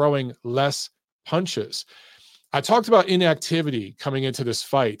started throwing less punches. I talked about inactivity coming into this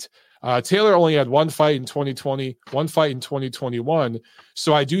fight. Taylor only had one fight in 2020, one fight in 2021.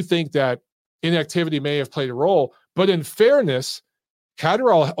 So I do think that inactivity may have played a role. But in fairness,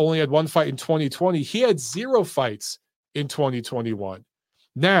 Catterall only had one fight in 2020. He had 0 fights in 2021.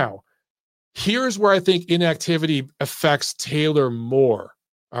 Now, here's where I think inactivity affects Taylor more.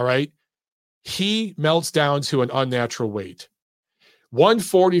 All right. He melts down to an unnatural weight.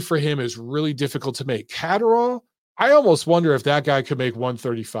 140 for him is really difficult to make. Catterall, I almost wonder if that guy could make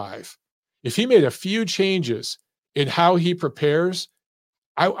 135. If he made a few changes in how he prepares,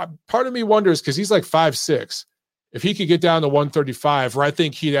 part of me wonders, because he's like 5'6", if he could get down to 135, where I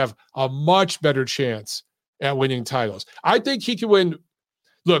think he'd have a much better chance at winning titles. I think he can win.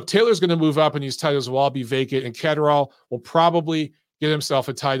 Look, Taylor's going to move up and these titles will all be vacant, and Catterall will probably get himself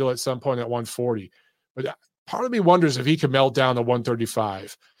a title at some point at 140. But part of me wonders if he can melt down to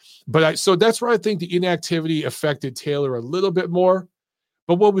 135. So that's where I think the inactivity affected Taylor a little bit more.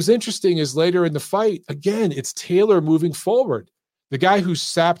 But what was interesting is later in the fight, again, it's Taylor moving forward. The guy who's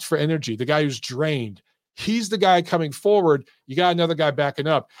sapped for energy, the guy who's drained, he's the guy coming forward. You got another guy backing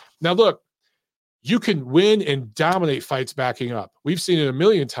up. Now, look, you can win and dominate fights backing up. We've seen it a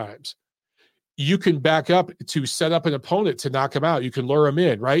million times. You can back up to set up an opponent to knock him out. You can lure him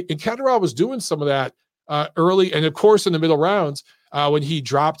in, right? And Catterall was doing some of that early, and of course in the middle rounds when he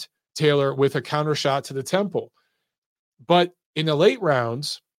dropped Taylor with a counter shot to the temple. But in the late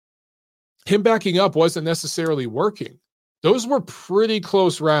rounds, him backing up wasn't necessarily working. Those were pretty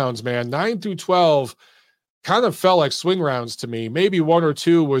close rounds, man. 9 through 12, kind of felt like swing rounds to me. Maybe one or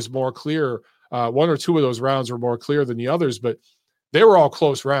two was more clear. One or two of those rounds were more clear than the others, but they were all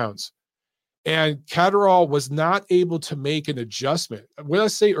close rounds. And Catterall was not able to make an adjustment. What I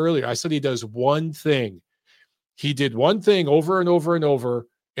say earlier, I said he does one thing. He did one thing over and over and over,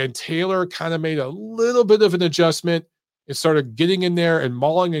 and Taylor kind of made a little bit of an adjustment and started getting in there and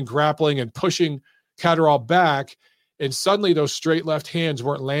mauling and grappling and pushing Catterall back. And suddenly those straight left hands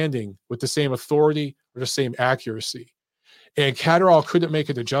weren't landing with the same authority or the same accuracy. And Catterall couldn't make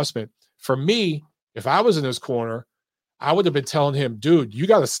an adjustment. For me, if I was in his corner, I would have been telling him, dude, you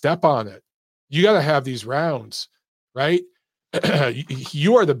got to step on it. You got to have these rounds, right?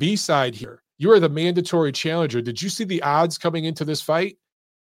 You are the B-side here. You are the mandatory challenger. Did you see the odds coming into this fight?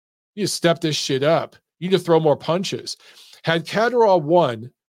 You just step this shit up. You need to throw more punches. Had Catterall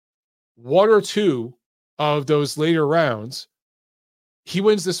won one or two of those later rounds, he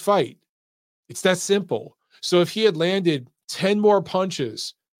wins this fight. It's that simple. So if he had landed 10 more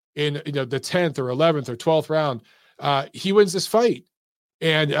punches in the 10th or 11th or 12th round, he wins this fight.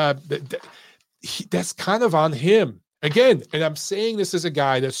 And that's kind of on him. Again, and I'm saying this as a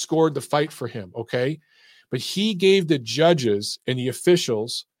guy that scored the fight for him, okay? But he gave the judges and the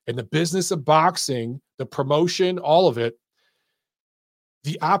officials and the business of boxing, the promotion, all of it,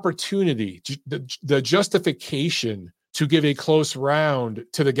 the opportunity, the justification to give a close round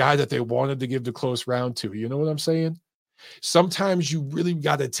to the guy that they wanted to give the close round to. You know what I'm saying? Sometimes you really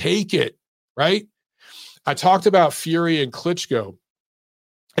got to take it, right? I talked about Fury and Klitschko,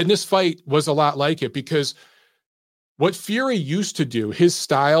 and this fight was a lot like it because what Fury used to do, his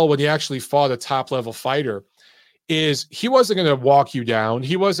style when he actually fought a top-level fighter, is he wasn't going to walk you down.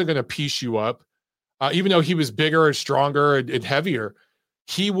 He wasn't going to piece you up. Even though he was bigger and stronger and heavier,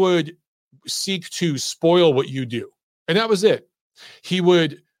 he would seek to spoil what you do. And that was it. He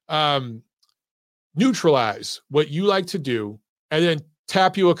would neutralize what you like to do and then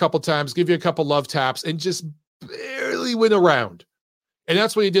tap you a couple times, give you a couple love taps, and just barely win a round. And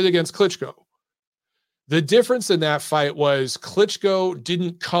that's what he did against Klitschko. The difference in that fight was Klitschko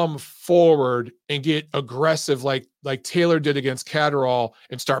didn't come forward and get aggressive like Taylor did against Catterall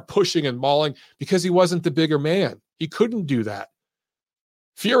and start pushing and mauling because he wasn't the bigger man. He couldn't do that.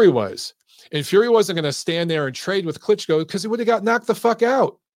 Fury was. And Fury wasn't going to stand there and trade with Klitschko because he would have got knocked the fuck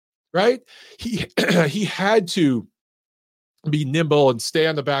out, right? He had to be nimble and stay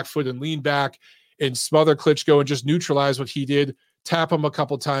on the back foot and lean back and smother Klitschko and just neutralize what he did, tap him a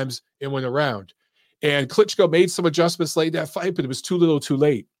couple times and win a round. And Klitschko made some adjustments late in that fight, but it was too little too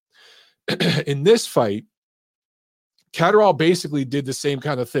late. In this fight, Catterall basically did the same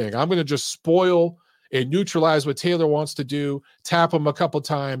kind of thing. I'm going to just spoil and neutralize what Taylor wants to do, tap him a couple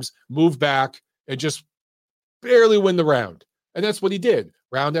times, move back, and just barely win the round. And that's what he did,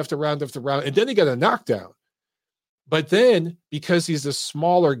 round after round after round. And then he got a knockdown. But then, because he's a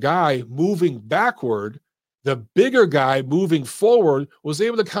smaller guy moving backward, the bigger guy moving forward was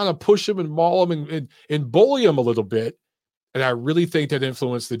able to kind of push him and maul him and bully him a little bit. And I really think that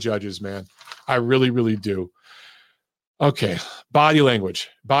influenced the judges, man. I really, really do. Okay, body language.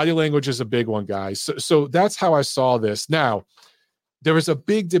 Body language is a big one, guys. So that's how I saw this. Now, there was a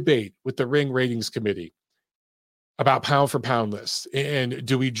big debate with the Ring Ratings Committee about pound for pound lists. And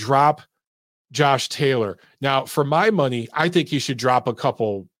do we drop Josh Taylor? Now, for my money, I think he should drop a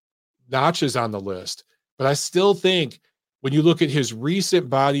couple notches on the list. But I still think when you look at his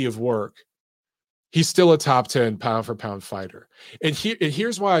recent body of work, he's still a top 10 pound for pound fighter. And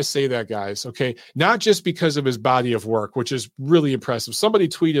here's why I say that, guys, okay? Not just because of his body of work, which is really impressive. Somebody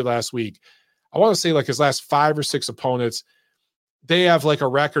tweeted last week, I want to say like his last 5 or 6 opponents, they have like a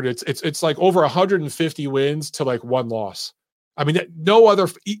record. It's like over 150 wins to like 1 loss. I mean, no other,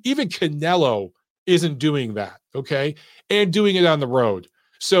 even Canelo isn't doing that, okay? And doing it on the road.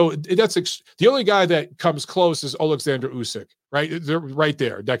 So that's the only guy that comes close is Alexander Usyk, right? They're right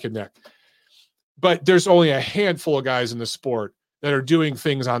there, neck and neck. But there's only a handful of guys in the sport that are doing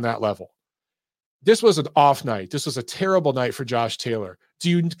things on that level. This was an off night. This was a terrible night for Josh Taylor. Do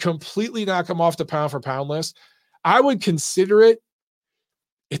you completely knock him off the pound for pound list? I would consider it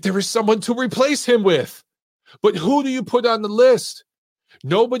if there was someone to replace him with. But who do you put on the list?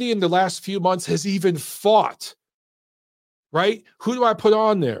 Nobody in the last few months has even fought. Right? Who do I put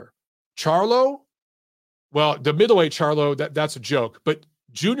on there? Charlo? Well, the middleweight Charlo, that's a joke. But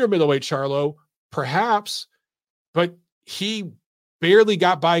junior middleweight Charlo, perhaps, but he barely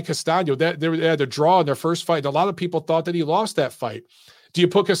got by Castano. They had a draw in their first fight. A lot of people thought that he lost that fight. Do you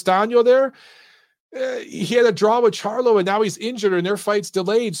put Castano there? He had a draw with Charlo, and now he's injured, and their fight's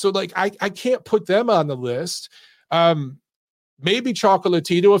delayed. So, like, I can't put them on the list. maybe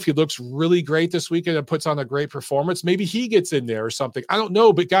Chocolatito, if he looks really great this weekend and puts on a great performance, maybe he gets in there or something. I don't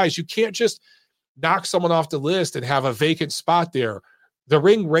know. But guys, you can't just knock someone off the list and have a vacant spot there. The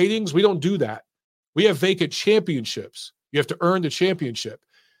ring ratings, we don't do that. We have vacant championships. You have to earn the championship.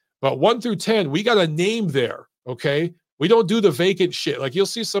 But 1 through 10, we got a name there, okay? We don't do the vacant shit. Like you'll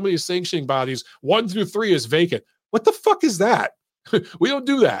see some of these sanctioning bodies, 1 through 3 is vacant. What the fuck is that? We don't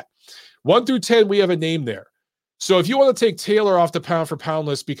do that. 1 through 10, we have a name there. So if you want to take Taylor off the pound for pound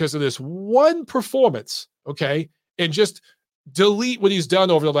list because of this one performance, okay, and just delete what he's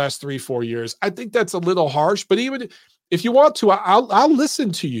done over the last 3-4 years, I think that's a little harsh. But even if you want to, I'll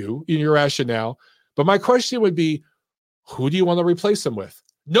listen to you in your rationale. But my question would be, who do you want to replace him with?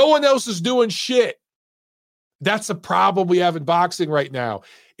 No one else is doing shit. That's a problem we have in boxing right now.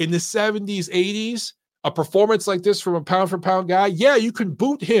 In the 70s, 80s, a performance like this from a pound for pound guy, yeah, you can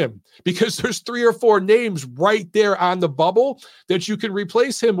boot him because there's 3 or 4 names right there on the bubble that you can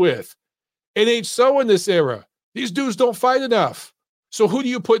replace him with. It ain't so in this era. These dudes don't fight enough. So who do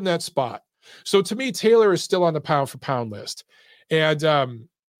you put in that spot? So to me, Taylor is still on the pound for pound list. And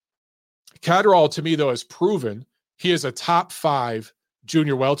Catterall, to me, though, has proven he is a top 5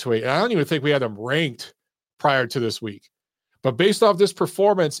 junior welterweight. And I don't even think we had him ranked prior to this week. But based off this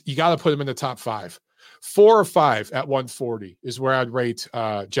performance, you got to put him in the top 5. 4 or 5 at 140 is where I'd rate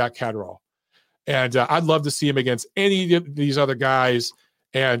Jack Catterall. And I'd love to see him against any of these other guys.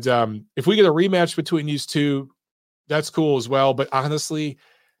 And if we get a rematch between these two, that's cool as well. But honestly,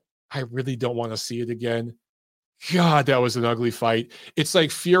 I really don't want to see it again. God, that was an ugly fight. It's like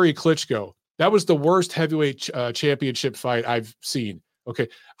Fury Klitschko. That was the worst heavyweight championship fight I've seen. Okay.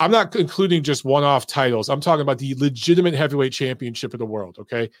 I'm not including just one-off titles. I'm talking about the legitimate heavyweight championship of the world.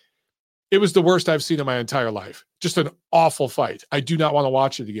 Okay. It was the worst I've seen in my entire life. Just an awful fight. I do not want to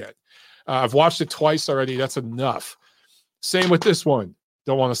watch it again. I've watched it twice already. That's enough. Same with this one.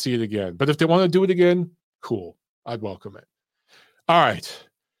 Don't want to see it again. But if they want to do it again, cool. I'd welcome it. All right.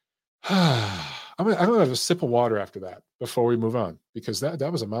 I'm gonna have a sip of water after that before we move on, because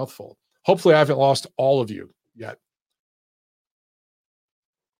that was a mouthful. Hopefully I haven't lost all of you yet.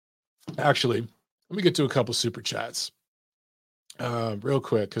 Actually, let me get to a couple super chats real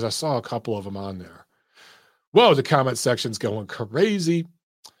quick, because I saw a couple of them on there. Whoa, the comment section's going crazy.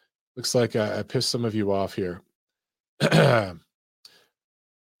 Looks like I pissed some of you off here.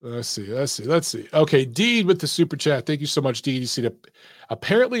 Let's see. Okay, Deed with the super chat. Thank you so much, Deed. You see that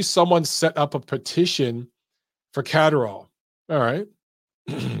apparently someone set up a petition for Catterall. All right.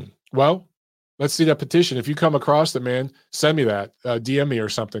 Well, let's see that petition. If you come across it, man, send me that. DM me or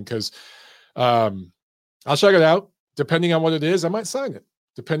something, because I'll check it out. Depending on what it is, I might sign it,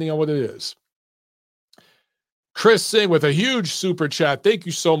 depending on what it is. Chris Singh with a huge super chat. Thank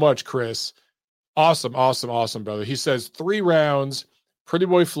you so much, Chris. Awesome, brother. He says 3 rounds. Pretty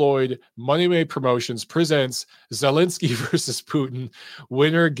Boy Floyd, Money Made Promotions presents Zelensky versus Putin.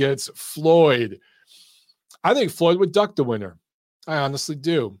 Winner gets Floyd. I think Floyd would duck the winner. I honestly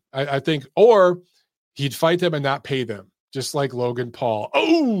do. I think, or he'd fight them and not pay them, just like Logan Paul.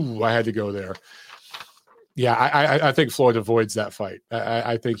 Oh, I had to go there. Yeah, I think Floyd avoids that fight.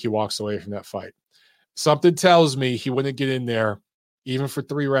 I think he walks away from that fight. Something tells me he wouldn't get in there, even for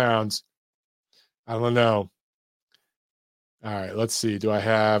 3 rounds. I don't know. All right, let's see. Do I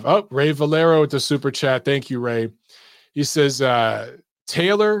have... Oh, Ray Valero with the super chat. Thank you, Ray. He says,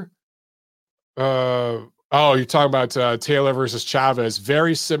 Taylor... you're talking about Taylor versus Chavez.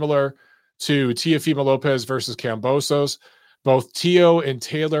 Very similar to Teofimo Lopez versus Kambosos. Both Teo and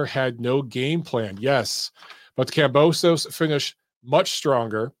Taylor had no game plan. Yes, but Kambosos finished much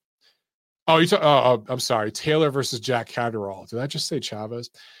stronger. I'm sorry. Taylor versus Jack Catterall. Did I just say Chavez?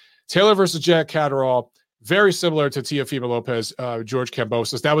 Taylor versus Jack Catterall. Very similar to Teofimo Lopez, George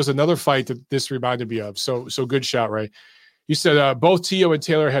Kambosos. That was another fight that this reminded me of. So good shout, Ray. You said both Teo and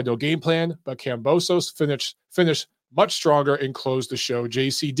Taylor had no game plan, but Kambosos finished much stronger and closed the show.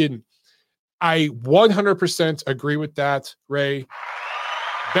 JC didn't. I 100% agree with that, Ray.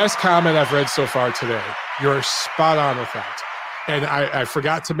 Best comment I've read so far today. You're spot on with that. And I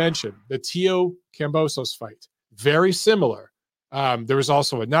forgot to mention the Teo Kambosos fight. Very similar. There was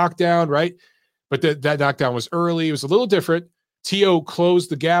also a knockdown, right? But that knockdown was early. It was a little different. Teo closed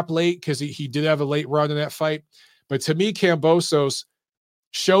the gap late because he did have a late run in that fight. But to me, Kambosos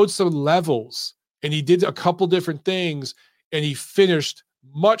showed some levels, and he did a couple different things, and he finished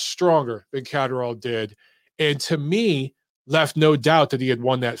much stronger than Catterall did. And to me, left no doubt that he had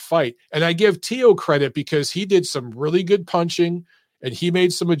won that fight. And I give Teo credit because he did some really good punching, and he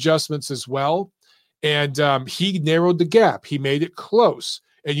made some adjustments as well. And he narrowed the gap. He made it close.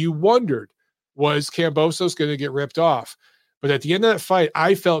 And you wondered, was Kambosos going to get ripped off? But at the end of that fight,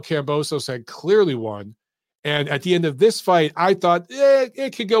 I felt Kambosos had clearly won. And at the end of this fight, I thought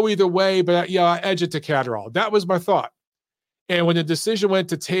it could go either way, but I edge it to Catterall. That was my thought. And when the decision went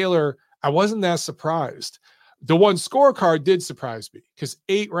to Taylor, I wasn't that surprised. The one scorecard did surprise me because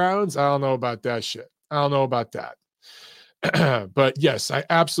 8 rounds, I don't know about that shit. I don't know about that. But yes, I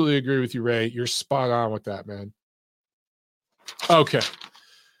absolutely agree with you, Ray. You're spot on with that, man. Okay.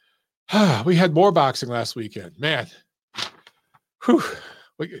 We had more boxing last weekend. Man. Whew.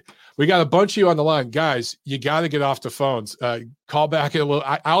 We got a bunch of you on the line. Guys, you got to get off the phones. Call back in a little.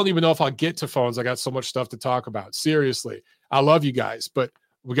 I don't even know if I'll get to phones. I got so much stuff to talk about. Seriously. I love you guys, but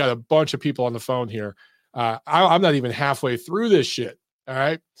we got a bunch of people on the phone here. I'm not even halfway through this shit. All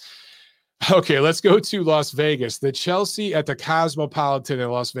right. Okay, let's go to Las Vegas. The Chelsea at the Cosmopolitan in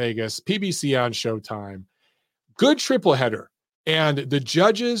Las Vegas. PBC on Showtime. Good triple header. And the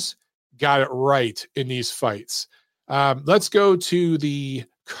judges got it right in these fights. Let's go to the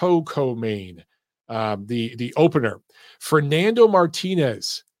co-main, the opener. Fernando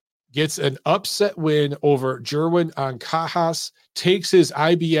Martinez gets an upset win over Jerwin Ancajas, takes his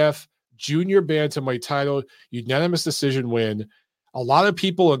IBF junior bantamweight title, unanimous decision win. A lot of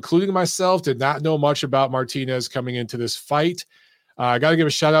people, including myself, did not know much about Martinez coming into this fight. I got to give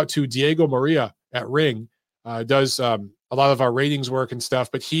a shout out to Diego Maria at Ring. Does a lot of our ratings work and stuff,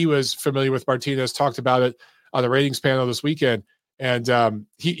 but he was familiar with Martinez, talked about it on the ratings panel this weekend. And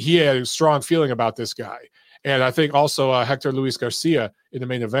he had a strong feeling about this guy. And I think also Hector Luis Garcia in the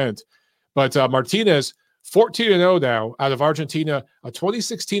main event. But Martinez, 14-0 now out of Argentina, a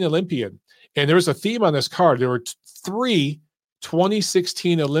 2016 Olympian. And there was a theme on this card. There were 3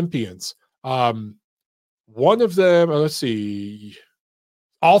 2016 Olympians. One of them, let's see,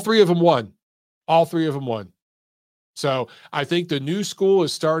 all 3 of them won. All 3 of them won. So I think the new school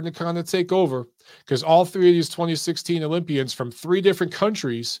is starting to kind of take over because all 3 of these 2016 Olympians from 3 different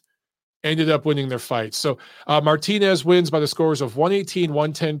countries ended up winning their fights. So Martinez wins by the scores of 118,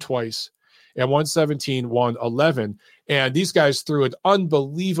 110 twice, and 117, 111. And these guys threw an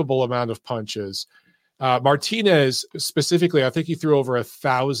unbelievable amount of punches. Martinez specifically, I think he threw over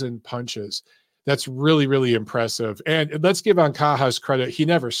 1,000 punches. That's really, really impressive. And let's give Ancajas credit. He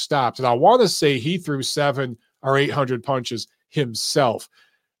never stopped. And I want to say he threw 700 or 800 punches himself.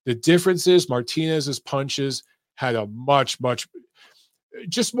 The difference is Martinez's punches had a much, much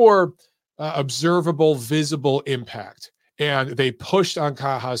just more observable, visible impact. And they pushed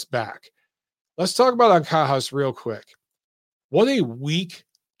Ancajas back. Let's talk about Ancajas real quick. What a weak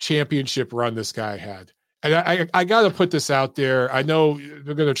championship run this guy had. And I got to put this out there. I know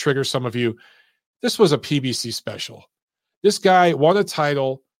they're going to trigger some of you. This was a PBC special. This guy won a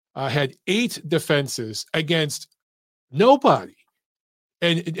title, had 8 defenses against nobody.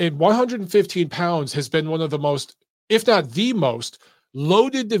 And 115 pounds has been one of the most, if not the most,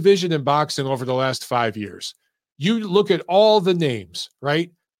 loaded division in boxing over the last 5 years. You look at all the names,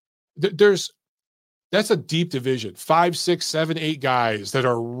 right? That's a deep division. 5, 6, 7, 8 guys that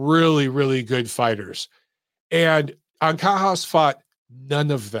are really, really good fighters. And Ancajas fought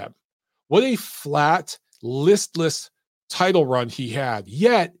none of them. What a flat, listless title run he had.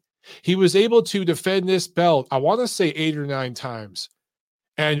 Yet, he was able to defend this belt, I want to say 8 or 9 times.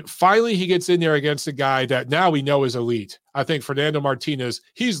 And finally, he gets in there against a guy that now we know is elite. I think Fernando Martinez,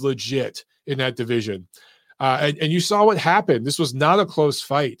 he's legit in that division. And you saw what happened. This was not a close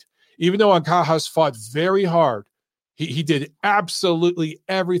fight. Even though Ancajas fought very hard, he did absolutely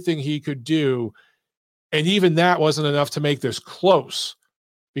everything he could do. And even that wasn't enough to make this close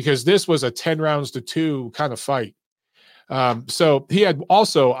because this was a 10 rounds to 2 kind of fight. So he had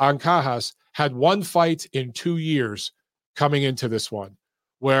also, Ancajas had 1 fight in 2 years coming into this one,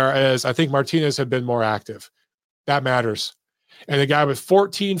 whereas I think Martinez had been more active. That matters. And the guy with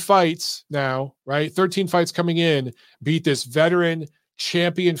 14 fights now, right? 13 fights coming in, beat this veteran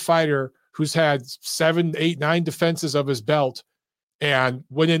champion fighter who's had 7, 8, 9 defenses of his belt and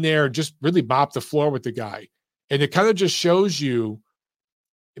went in there and just really mopped the floor with the guy. And it kind of just shows you,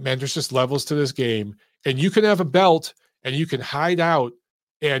 man, there's just levels to this game. And you can have a belt and you can hide out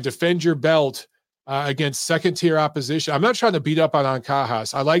and defend your belt against second-tier opposition. I'm not trying to beat up on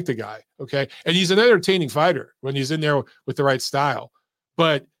Ancajas. I like the guy, okay? And he's an entertaining fighter when he's in there with the right style.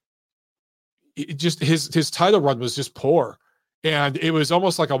 But it just his title run was just poor. And it was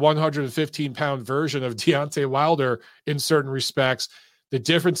almost like a 115-pound version of Deontay Wilder in certain respects. The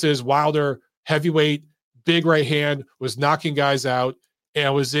difference is Wilder, heavyweight, big right hand, was knocking guys out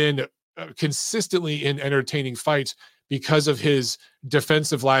and was in consistently in entertaining fights because of his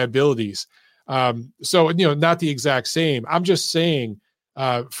defensive liabilities. So, not the exact same. I'm just saying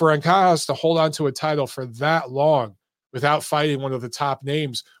for Ancajas to hold on to a title for that long without fighting one of the top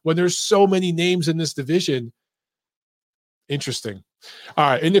names when there's so many names in this division. Interesting. All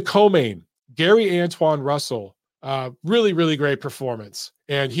right, in the co-main, Gary Antoine Russell, really, really great performance.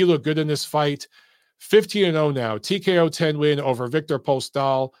 And he looked good in this fight. 15-0 now. TKO 10 win over Victor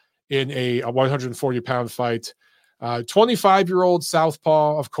Postol in a 140-pound fight. 25-year-old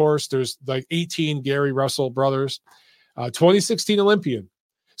southpaw, of course. There's like 18 Gary Russell brothers. 2016 Olympian.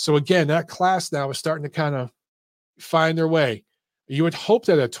 So again, that class now is starting to kind of find their way. You would hope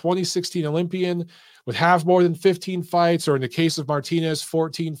that a 2016 Olympian would have more than 15 fights, or in the case of Martinez,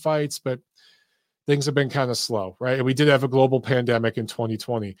 14 fights, but things have been kind of slow, right? And we did have a global pandemic in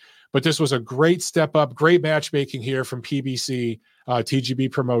 2020, but this was a great step up, great matchmaking here from PBC,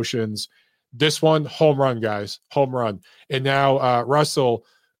 TGB Promotions. This one, home run, guys, home run. And now Russell,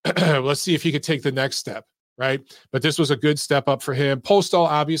 let's see if he could take the next step, right? But this was a good step up for him. Postol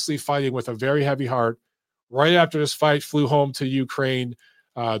obviously fighting with a very heavy heart. Right after this fight, flew home to Ukraine.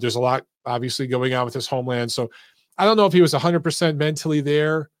 There's a lot obviously going on with his homeland. So I don't know if he was 100% mentally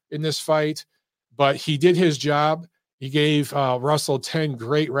there in this fight, but he did his job. He gave Russell 10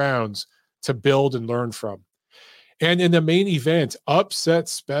 great rounds to build and learn from. And in the main event, upset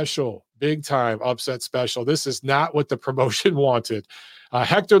special, big time upset special. This is not what the promotion wanted.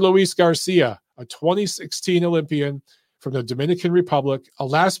 Hector Luis Garcia, a 2016 Olympian from the Dominican Republic, a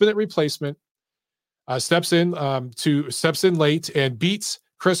last-minute replacement, steps in late and beats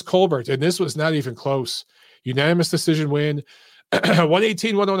Chris Colbert. And this was not even close. Unanimous decision win.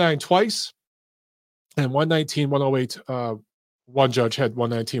 118-109 twice and 119-108. One judge had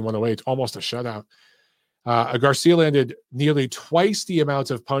 119-108, almost a shutout. Garcia landed nearly twice the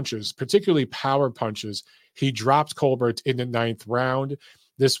amount of punches, particularly power punches. He dropped Colbert in the 9th round.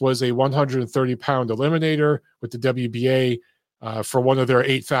 This was a 130-pound eliminator with the WBA for one of their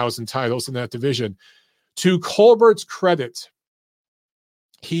 8,000 titles in that division. To Colbert's credit,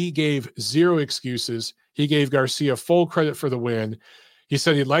 he gave zero excuses. He gave Garcia full credit for the win. He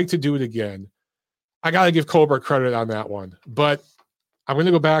said he'd like to do it again. I got to give Colbert credit on that one. But I'm going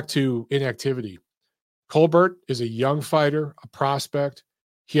to go back to inactivity. Colbert is a young fighter, a prospect.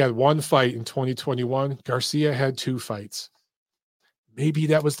 He had one fight in 2021. Garcia had 2 fights. Maybe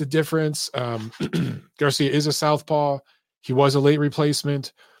that was the difference. Garcia is a southpaw. He was a late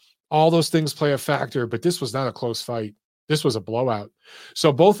replacement. All those things play a factor, but this was not a close fight. This was a blowout.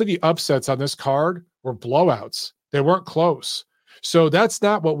 So both of the upsets on this card were blowouts. They weren't close. So that's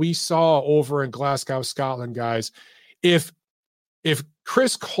not what we saw over in Glasgow, Scotland, guys. If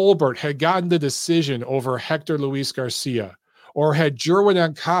Chris Colbert had gotten the decision over Hector Luis Garcia, or had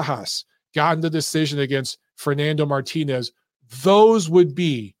Jerwin Ancajas gotten the decision against Fernando Martinez, those would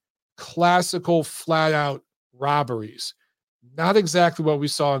be classical flat-out robberies. Not exactly what we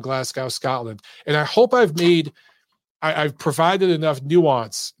saw in Glasgow, Scotland. And I hope I've provided enough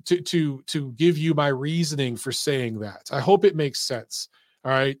nuance to give you my reasoning for saying that. I hope it makes sense.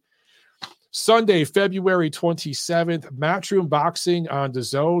 All right. Sunday, February 27th, Matchroom Boxing on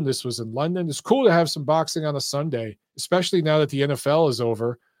DAZN. This was in London. It's cool to have some boxing on a Sunday, especially now that the NFL is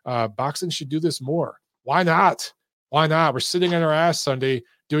over. Boxing should do this more. Why not? Why not? We're sitting on our ass Sunday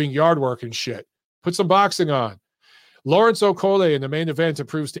doing yard work and shit. Put some boxing on. Lawrence Okolie in the main event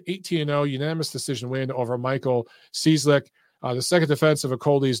improves to 18-0, unanimous decision win over Michael Cieslik. The second defense of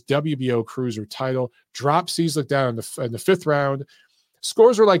Okolie's WBO cruiser title. Dropped Cieslik down in the 5th round.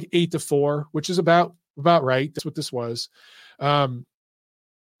 Scores were like 8-4, which is about right. That's what this was. I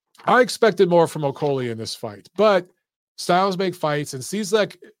expected more from Okolie in this fight, but styles make fights, and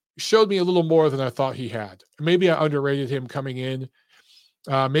Cieslik showed me a little more than I thought he had. Maybe I underrated him coming in.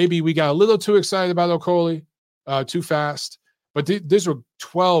 Maybe we got a little too excited about Okolie. Too fast. But these were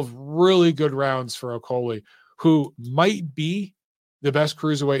 12 really good rounds for Okolie, who might be the best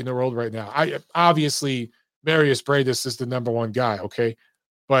cruiserweight in the world right now. Obviously, Marius Bradis is the number 1 guy, okay?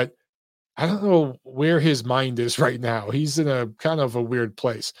 But I don't know where his mind is right now. He's in a kind of a weird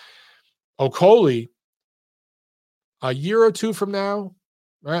place. Okolie, a year or 2 from now,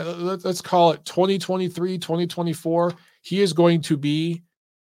 right? Let's call it 2023, 2024, he is going to be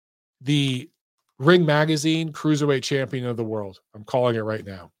the Ring Magazine Cruiserweight Champion of the world. I'm calling it right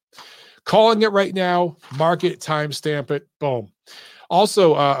now. Calling it right now. Mark it, timestamp it. Boom.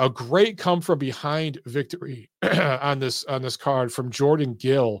 Also, a great come from behind victory on this card from Jordan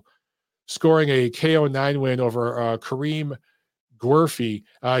Gill, scoring a KO 9 win over Kareem Guerfi.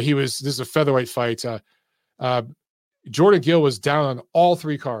 This is a featherweight fight. Jordan Gill was down on all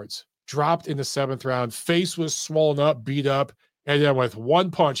 3 cards, dropped in the 7th round. Face was swollen up, beat up. And then with one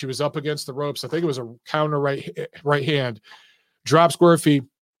punch, he was up against the ropes. I think it was a counter right hand. Drops Guerfi,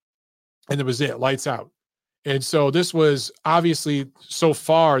 and it was it. Lights out. And so this was obviously so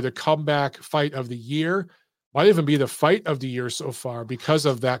far the comeback fight of the year. Might even be the fight of the year so far because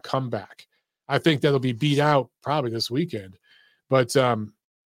of that comeback. I think that'll be beat out probably this weekend. But then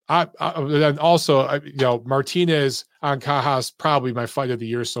also, Martinez on Cajas, probably my fight of the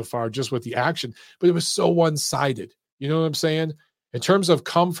year so far, just with the action. But it was so one-sided. You know what I'm saying? In terms of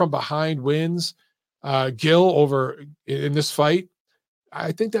come from behind wins, Gil over in this fight,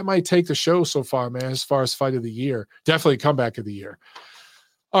 I think that might take the show so far, man, as far as fight of the year. Definitely comeback of the year.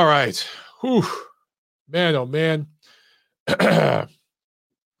 All right. Whew. Man, oh, man. Man,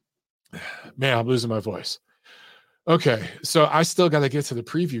 I'm losing my voice. Okay, so I still got to get to the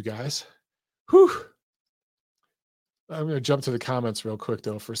preview, guys. Whew. I'm going to jump to the comments real quick,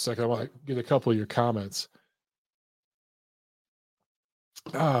 though, for a second. I want to get a couple of your comments.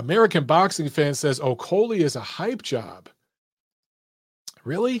 American Boxing Fan says, Coley is a hype job.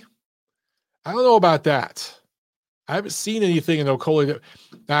 Really? I don't know about that. I haven't seen anything in Okolie.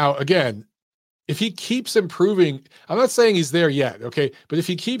 Now, again, if he keeps improving, I'm not saying he's there yet, okay? But if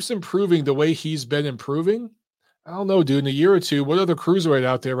he keeps improving the way he's been improving, I don't know, dude, in a year or two, what other cruiserweight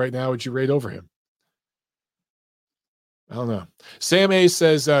out there right now would you rate over him? I don't know. Sam A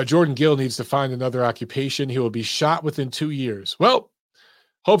says, Jordan Gill needs to find another occupation. He will be shot within 2 years. Well,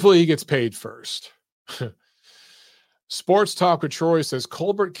 hopefully he gets paid first. Sports Talk with Troy says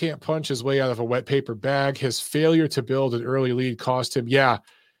Colbert can't punch his way out of a wet paper bag. His failure to build an early lead cost him. Yeah.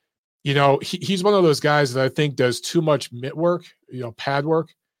 He's one of those guys that I think does too much mitt work, pad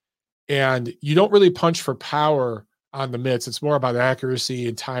work. And you don't really punch for power on the mitts. It's more about accuracy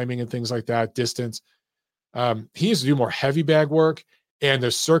and timing and things like that, distance. He needs to do more heavy bag work and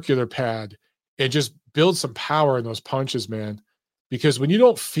the circular pad and just build some power in those punches, man. Because when you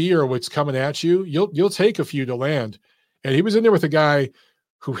don't fear what's coming at you, you'll take a few to land. And he was in there with a guy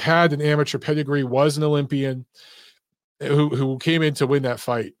who had an amateur pedigree, was an Olympian, who came in to win that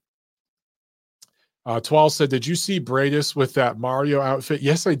fight. Twal said, did you see Bradis with that Mario outfit?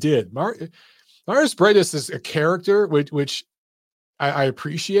 Yes, I did. Marius Bradis is a character, which I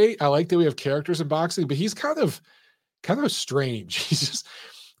appreciate. I like that we have characters in boxing, but he's kind of strange. He's just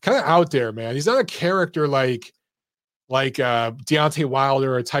kind of out there, man. He's not a character like Deontay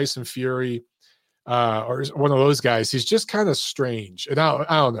Wilder or Tyson Fury. Or one of those guys. He's just kind of strange. And I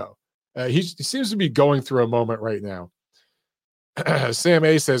don't know. He seems to be going through a moment right now. Sam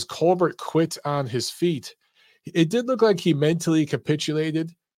A says, Colbert quit on his feet. It did look like he mentally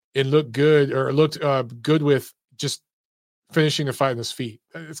capitulated and looked good good with just finishing the fight on his feet.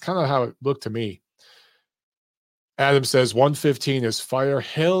 It's kind of how it looked to me. Adam says, 115 is fire.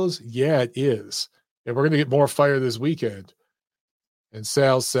 Hells yeah, it is. And we're going to get more fire this weekend. And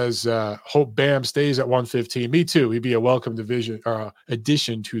Sal says, hope Bam stays at 115. Me too. He'd be a welcome division or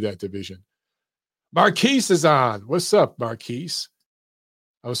addition to that division. Marquise is on. What's up, Marquise?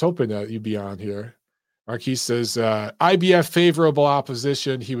 I was hoping that you'd be on here. Marquise says, IBF favorable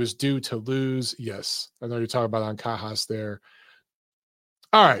opposition. He was due to lose. Yes. I know you're talking about on Cajas there.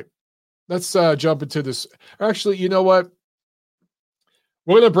 All right. Let's jump into this. Actually, you know what?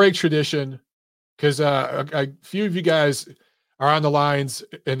 We're going to break tradition because a few of you guys are on the lines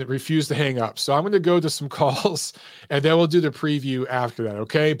and refuse to hang up. So I'm going to go to some calls and then we'll do the preview after that.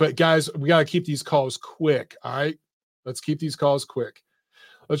 Okay. But guys, we got to keep these calls quick. All right. Let's keep these calls quick.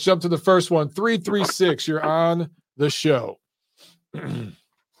 Let's jump to the first one. 336. You're on the show. Yo,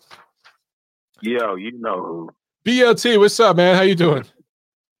 you know who. BLT. What's up, man? How you doing?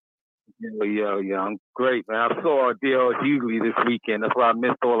 Yo, I'm great, man. I saw D.L. Hughley this weekend. That's why I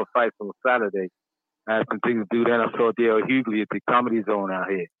missed all the fights on Saturday. I had some things to do. Then I saw D.L. Hughley at the Comedy Zone out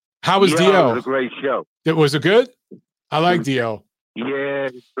here. How was D.L.? It was a great show. Was it good? I like D.L. Yeah,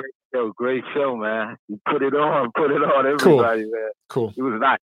 great show, man. He put it on, everybody, man. Cool. It was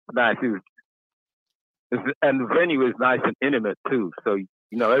nice. And the venue is nice and intimate too. So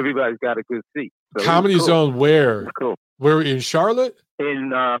everybody's got a good seat. So Comedy Zone, where? Cool. Where, in Charlotte?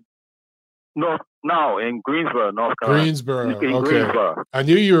 In in Greensboro, North Carolina. Greensboro. Okay. Greensboro. I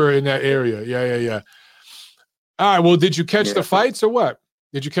knew you were in that area. Yeah. All right. Well, did you catch the fights or what?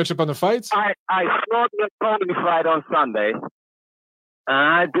 Did you catch up on the fights? I saw the Coley fight on Sunday.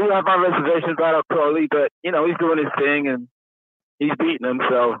 I do have my reservations about Coley, but he's doing his thing and he's beating him.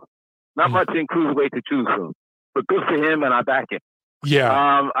 So not much in cruiserweight to choose from. But good for him, and I back him. Yeah.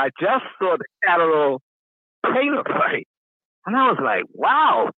 I just saw the Catterall Taylor fight. And I was like,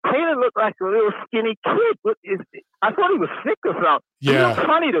 wow, Taylor looked like a little skinny kid. I thought he was sick or something. Yeah. He looked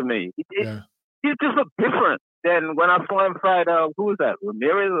funny to me. He just looked different than when I saw him fight, who was that,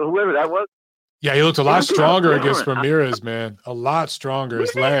 Ramirez or whoever that was? Yeah, he looked a lot stronger against Ramirez, man. A lot stronger.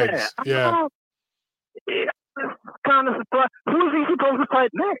 His legs. Yeah. kind of surprised. Who is he supposed to fight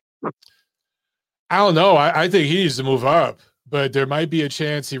next? I don't know. I think he needs to move up, but there might be a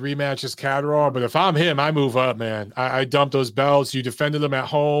chance he rematches Catterall. But if I'm him, I move up, man. I dump those belts. You defended them at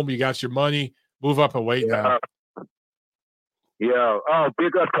home. You got your money. Move up and wait now. Yeah. Oh,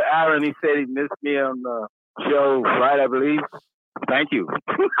 big up to Aaron. He said he missed me on the show Friday, I believe. Thank you.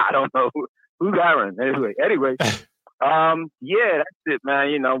 I don't know who's Aaron. Anyway. Yeah, that's it, man.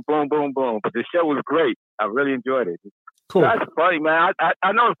 You know, boom, boom, boom. But the show was great. I really enjoyed it. Cool. That's funny, man.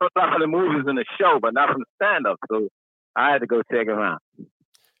 I know it's not from the movies and the show, but not from stand-up. So I had to go check him out.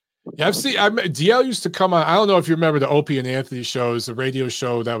 Yeah, DL used to come on. I don't know if you remember the Opie and Anthony shows, the radio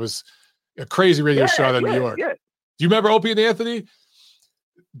show that was a crazy radio show out of New York. Yeah. Do you remember Opie and Anthony?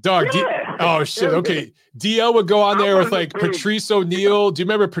 Dog. Yeah. Oh shit. Okay. DL would go on there with like Patrice O'Neal. Do you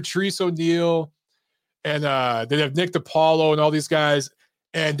remember Patrice O'Neal? And they'd have Nick DiPaolo and all these guys,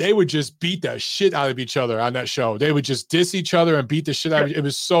 and they would just beat the shit out of each other on that show. They would just diss each other and beat the shit out of each other. It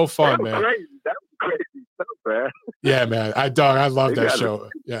was so fun, man. Crazy. That was crazy stuff, man. Yeah, man. I love that show.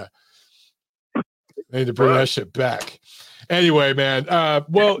 Yeah. I need to bring that shit back. Anyway, man.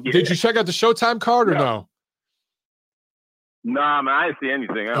 Did you check out the Showtime card or no? Nah, man. I didn't see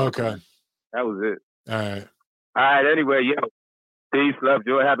anything else. Okay. That was it. All right. All right. Anyway, peace, love,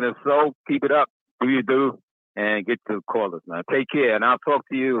 joy, happiness, soul. Keep it up. Do you do? And get to the callers, man. Take care, and I'll talk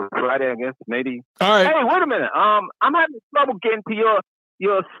to you Friday, I guess, maybe. All right. Hey, wait a minute. I'm having trouble getting to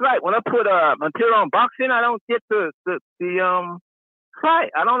your site. When I put Montero on boxing, I don't get the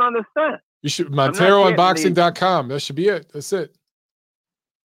site. I don't understand. You should MonteroOnBoxing.com. That should be it. That's it.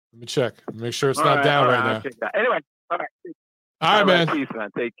 Let me check. Make sure it's not down right now. Anyway, all right. All right, man. Peace, man.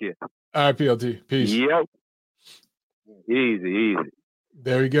 Take care. All right, PLT. Peace. Yep. Easy.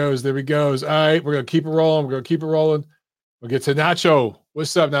 There he goes. All right, we're gonna keep it rolling. We'll get to Nacho.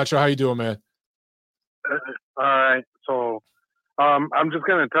 What's up, Nacho? How you doing, man? All right. So, I'm just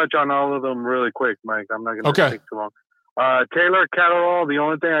gonna touch on all of them really quick, Mike. I'm not gonna take too long. Taylor Catterall. The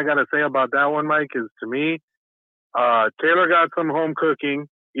only thing I gotta say about that one, Mike, is to me, Taylor got some home cooking,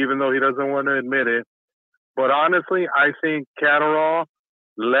 even though he doesn't want to admit it. But honestly, I think Catterall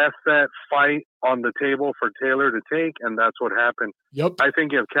left that fight on the table for Taylor to take, and that's what happened. Yep. I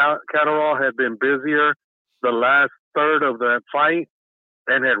think if Catterall had been busier the last third of that fight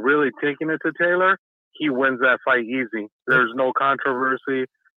and had really taken it to Taylor, he wins that fight easy. There's no controversy.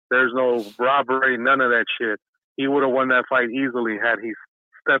 There's no robbery, none of that shit. He would have won that fight easily had he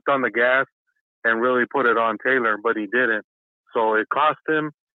stepped on the gas and really put it on Taylor, but he didn't. So it cost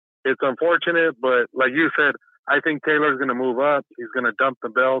him. It's unfortunate, but like you said, I think Taylor's going to move up. He's going to dump the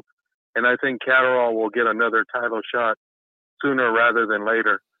belt, and I think Catterall will get another title shot sooner rather than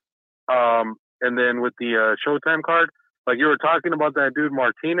later. And then with the Showtime card, like you were talking about that dude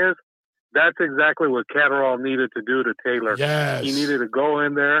Martinez, that's exactly what Catterall needed to do to Taylor. Yes. He needed to go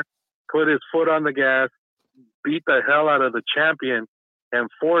in there, put his foot on the gas, beat the hell out of the champion, and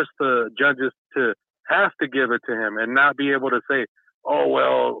force the judges to have to give it to him and not be able to say, oh,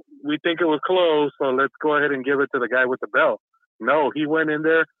 well, we think it was close, so let's go ahead and give it to the guy with the belt. No, he went in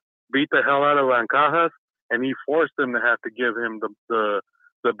there, beat the hell out of Ancajas, and he forced him to have to give him the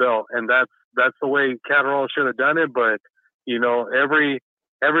belt. And that's the way Catterall should have done it. But, you know, every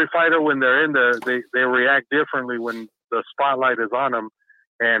fighter, when they're in there, they react differently when the spotlight is on them.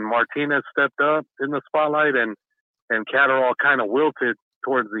 And Martinez stepped up in the spotlight, and Catterall kind of wilted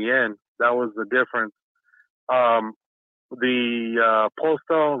towards the end. That was the difference. The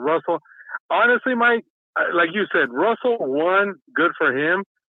Postol Russell, honestly, Mike, like you said, Russell won. Good for him.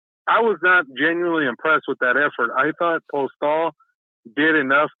 I was not genuinely impressed with that effort. I thought Postol did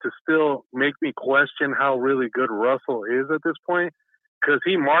enough to still make me question how really good Russell is at this point, because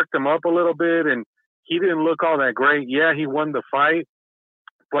he marked him up a little bit and he didn't look all that great. Yeah, he won the fight,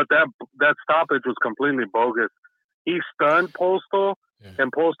 but that stoppage was completely bogus. He stunned Postol,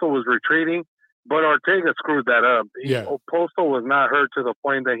 and Postol was retreating. But Ortega screwed that up. Postol was not hurt to the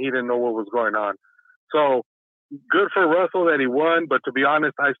point that he didn't know what was going on. So good for Russell that he won. But to be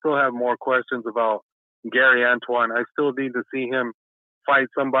honest, I still have more questions about Gary Antoine. I still need to see him fight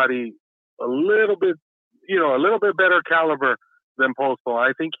somebody a little bit better caliber than Postol.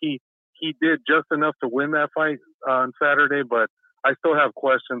 I think he did just enough to win that fight on Saturday, but I still have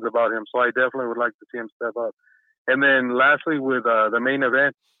questions about him. So I definitely would like to see him step up. And then lastly, with the main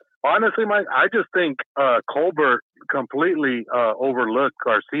event, honestly, Mike, I just think Colbert completely overlooked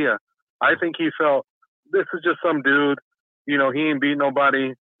Garcia. I think he felt, this is just some dude, you know, he ain't beat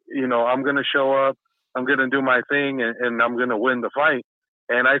nobody, you know, I'm going to show up, I'm going to do my thing, and I'm going to win the fight.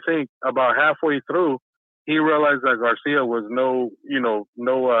 And I think about halfway through, he realized that Garcia was no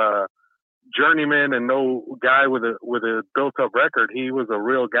journeyman and no guy with a built up record. He was a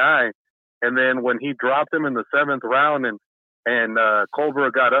real guy. And then when he dropped him in the 7th round and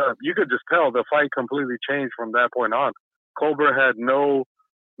Colbert got up, you could just tell the fight completely changed from that point on. Colbert had no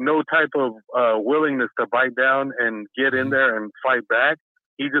type of willingness to bite down and get in there and fight back.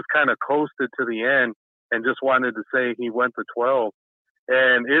 He just kind of coasted to the end and just wanted to say he went to 12.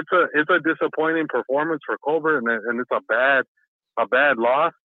 And it's a disappointing performance for Colbert, and it's a bad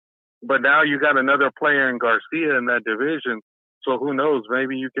loss. But now you got another player in Garcia in that division, so who knows?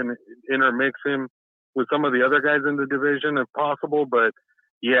 Maybe you can intermix him with some of the other guys in the division if possible. But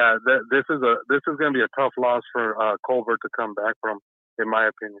yeah, this is going to be a tough loss for Colbert to come back from, in my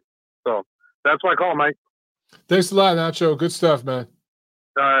opinion. So that's my call, Mike. Thanks a lot, Nacho. Good stuff, man.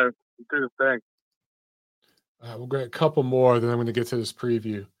 Dude, thanks. We'll get a couple more, then I'm going to get to this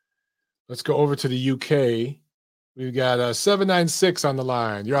preview. Let's go over to the UK. We've got 796 on the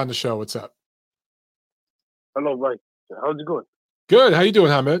line. You're on the show. What's up? Hello, Mike. How's it going? Good. How you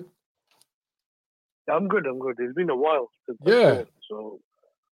doing, Hamid? I'm good. It's been a while since I called, so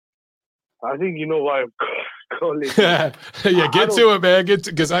I think you know why I'm calling. Yeah, get to it, man.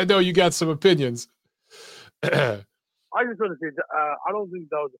 Because I know you got some opinions. I just want to say, I don't think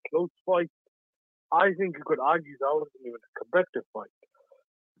that was a close fight. I think you could argue that wasn't even a competitive fight.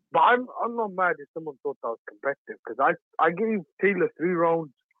 But I'm not mad if someone thought that was competitive, because I gave Taylor 3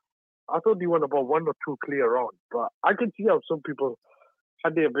 rounds. I thought he won about 1 or 2 clear rounds, but I can see how some people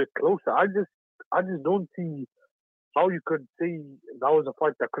had it a bit closer. I just don't see how you could say that was a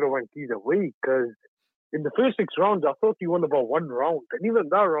fight that could have went either way, because in the first 6 rounds, I thought he won about 1 round. And even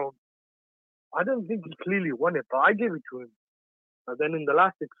that round, I don't think he clearly won it, but I gave it to him. And then in the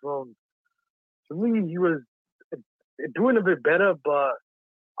last 6 rounds, to me, he was doing a bit better, but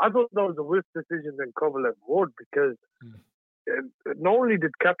I thought that was the worst decision than Kovalev Ward, because not only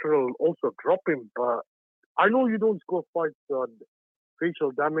did Catterall also drop him, but I know you don't score fights on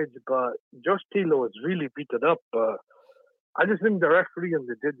facial damage, but Josh Taylor was really beaten up. I just think the referee and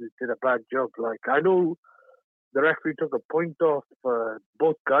the judges did a bad job. Like, I know the referee took a point off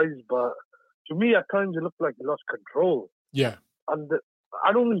both guys, but to me, at times, it looked like he lost control. Yeah. And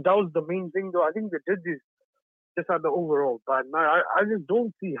I don't think that was the main thing, though. I think the judges just had the overall bad night. I just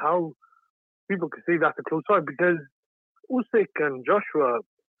don't see how people could say that's a close fight, because Usyk and Joshua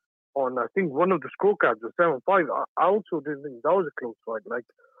on, I think, one of the scorecards was 7-5. I also didn't think that was a close fight. Like,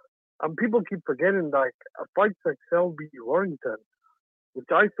 and people keep forgetting, like, fights like Selby Warrington, which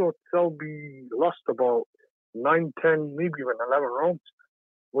I thought Selby lost about 9, 10, maybe even 11 rounds,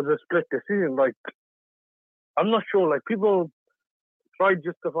 was a split decision. Like, I'm not sure. Like, people try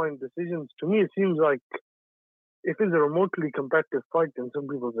justifying decisions. To me, it seems like if it's a remotely competitive fight, in some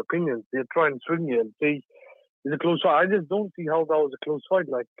people's opinions, they try and swing it and say it's a close fight. I just don't see how that was a close fight.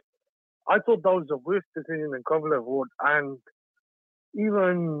 Like, I thought that was the worst decision in Kovalev Ward, and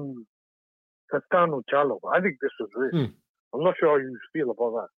even Castano Chalo. I think this was worse. I'm not sure how you feel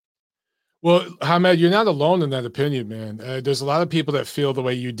about that. Well, Hamed, you're not alone in that opinion, man. There's a lot of people that feel the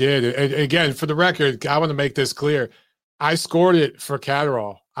way you did. And again, for the record, I want to make this clear. I scored it for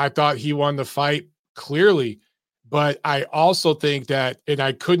Catterall. I thought he won the fight clearly, but I also think that, and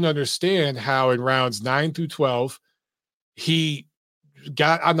I couldn't understand how in rounds 9 through 12, he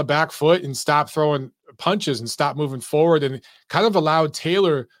got on the back foot and stopped throwing punches and stopped moving forward and kind of allowed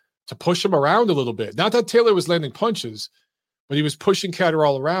Taylor to push him around a little bit. Not that Taylor was landing punches, but he was pushing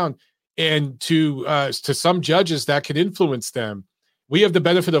Catterall around. And to some judges, that could influence them. We have the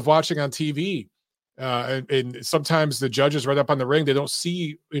benefit of watching on TV. And sometimes the judges right up on the ring, they don't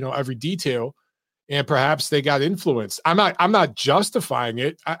see, every detail, and perhaps they got influenced. I'm not justifying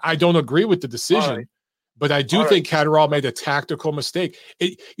it. I don't agree with the decision, but I do think Catterall made a tactical mistake.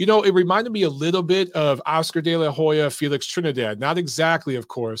 It reminded me a little bit of Oscar De La Hoya, Felix Trinidad. Not exactly, of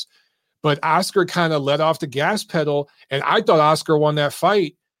course, but Oscar kind of let off the gas pedal, and I thought Oscar won that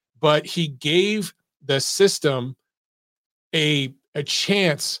fight, but he gave the system a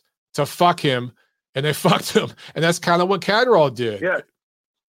chance to fuck him, and they fucked him. And that's kind of what Catterall did. Yeah.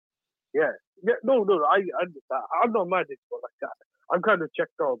 No, I understand. I'm not mad at you like that. I'm kind of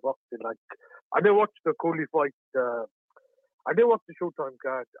checked out boxing. Like, I didn't watch the Coley fight. I didn't watch the Showtime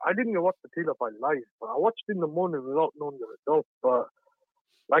card. I didn't even watch the Taylor fight live. But I watched in the morning without knowing the results. But,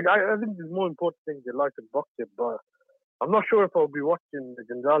 like, I think there's more important things in life than boxing. But I'm not sure if I'll be watching the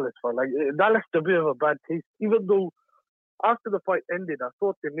Gonzalez fight. Like, that left a bit of a bad taste. Even though after the fight ended, I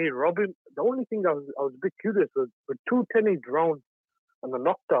thought they may rob him. The only thing I was a bit curious was with 2 10-8 rounds and the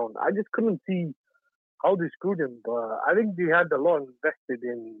knockdown, I just couldn't see how they screwed him. But I think they had a lot invested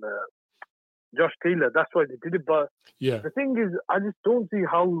in Josh Taylor. That's why they did it. But Yeah. the thing is, I just don't see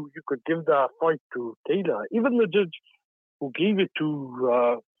how you could give that fight to Taylor. Even the judge who gave it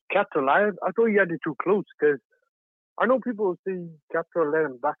to Catterall, I thought he had it too close, because I know people say Catterall let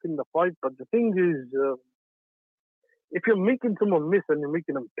him back in the fight, but the thing is, if you're making someone miss and you're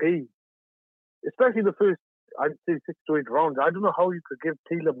making them pay, especially the first, I'd say 6 to 8 rounds, I don't know how you could give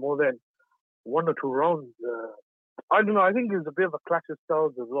Taylor more than 1 or 2 rounds. I don't know. I think it was a bit of a clash of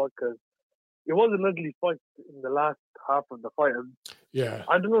styles as well, because it was an ugly fight in the last half of the fight. And Yeah.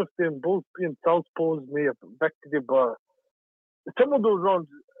 I don't know if them both being southpaws may have affected it, but some of those rounds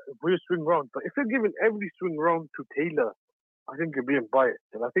were swing rounds. But if you're giving every swing round to Taylor, I think you're being biased.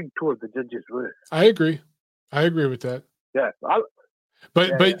 And I think 2 of the judges were. I agree with that. Yeah.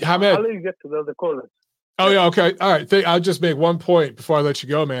 But Hamed, I'll let you get to the other callers. Oh yeah, okay, all right. I'll just make one point before I let you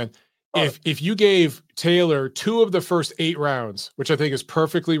go, man. If you gave Taylor 2 of the first 8 rounds, which I think is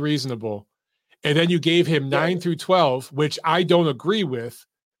perfectly reasonable, and then you gave him 9 through 12, which I don't agree with,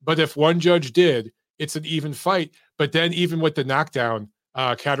 but if one judge did, it's an even fight. But then even with the knockdown,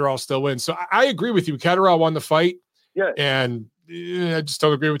 Catterall still wins. So I agree with you. Catterall won the fight. Yeah. And I just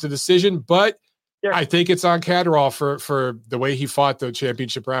don't agree with the decision, but I think it's on Catterall for the way he fought the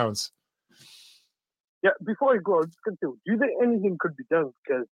championship rounds. Yeah, before I go, I'll just continue. Do you think anything could be done?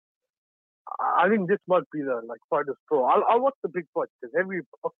 Because I think this might be the Fighters Pro. I'll watch the big fights, because every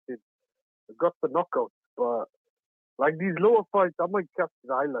boxing got the knockouts. But these lower fights, I might catch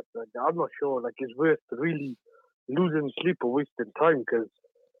the highlights. I'm not sure. It's worth really losing sleep or wasting time, because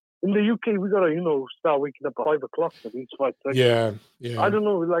in the UK we gotta start waking up at 5 o'clock for these fights. Yeah. I don't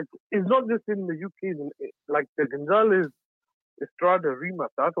know. It's not just in the UK. The Gonzalez Estrada rematch,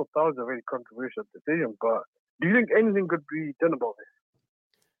 I thought that was a very controversial decision. But do you think anything could be done about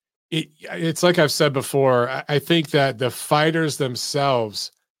this? It's like I've said before. I think that the fighters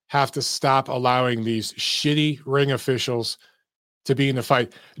themselves have to stop allowing these shitty ring officials to be in the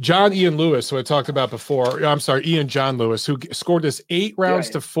fight. Ian Lewis, who I talked about before, I'm sorry, John Lewis, who scored this 8 rounds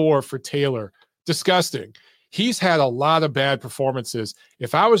to 4 for Taylor. Disgusting. He's had a lot of bad performances.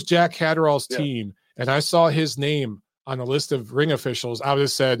 If I was Jack Catterall's team and I saw his name on the list of ring officials, I would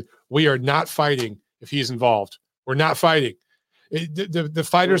have said, we are not fighting if he's involved. We're not fighting. The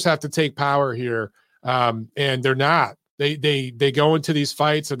fighters have to take power here, and they're not. They go into these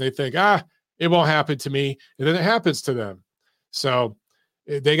fights and they think, it won't happen to me, and then it happens to them. So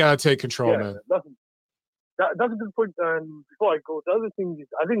they got to take control, man. That's a good point. And before I go, the other thing is,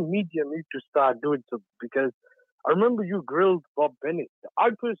 I think media need to start doing something, because I remember you grilled Bob Bennett. I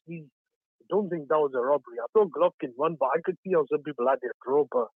personally don't think that was a robbery. I thought Golovkin won, but I could see how some people had their draw.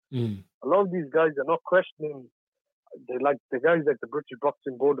 But a lot of these guys are not questioning. They the guys like the British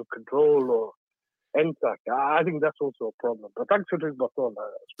Boxing Board of Control or NSAC. I think that's also a problem. But thanks for taking my thought.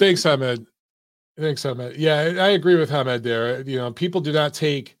 Thanks, Hamed. Yeah, I agree with Hamed there. People do not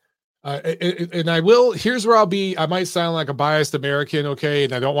take. And I will. Here's where I'll be. I might sound like a biased American, okay,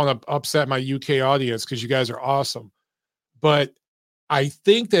 and I don't want to upset my UK audience, because you guys are awesome, but I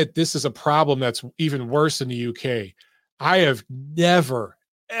think that this is a problem that's even worse in the UK. I have never,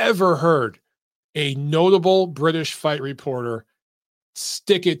 ever heard a notable British fight reporter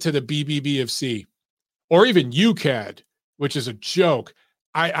stick it to the BBBFC or even UCAD, which is a joke.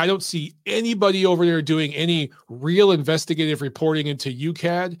 I don't see anybody over there doing any real investigative reporting into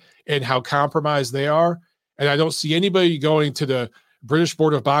UCAD and how compromised they are. And I don't see anybody going to the British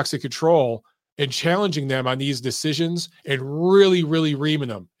Board of Boxing Control and challenging them on these decisions and really, really reaming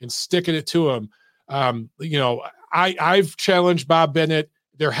them and sticking it to them. I've challenged Bob Bennett.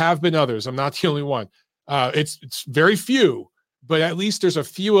 There have been others. I'm not the only one. It's very few, but at least there's a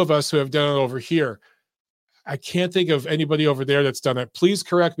few of us who have done it over here. I can't think of anybody over there that's done it. Please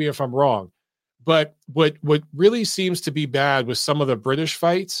correct me if I'm wrong. But what really seems to be bad with some of the British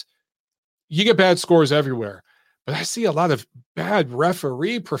fights, you get bad scores everywhere. But I see a lot of bad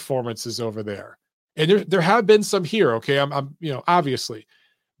referee performances over there. And there have been some here, okay? I'm obviously.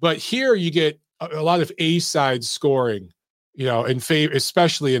 But here you get a lot of A-side scoring, in favor,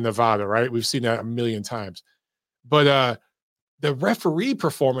 especially in Nevada, right? We've seen that a million times. But the referee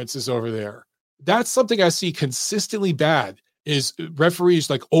performances over there, that's something I see consistently bad, is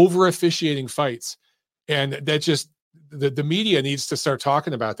referees over officiating fights. And that just, the media needs to start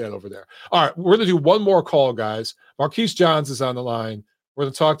talking about that over there. All right, we're going to do one more call, guys. Marquise Johns is on the line. We're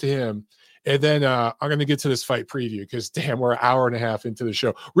going to talk to him. And then I'm going to get to this fight preview, because, damn, we're an hour and a half into the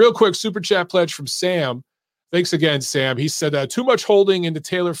show. Real quick, super chat pledge from Sam. Thanks again, Sam. He said, too much holding in the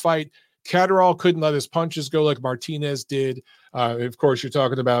Taylor fight. Catterall couldn't let his punches go like Martinez did. Of course, you're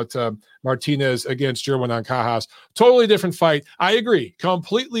talking about Martinez against Jerwin Ancajas. Totally different fight. I agree.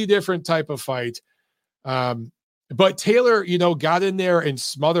 Completely different type of fight. But Taylor, got in there and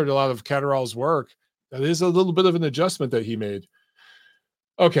smothered a lot of Catterall's work. That is a little bit of an adjustment that he made.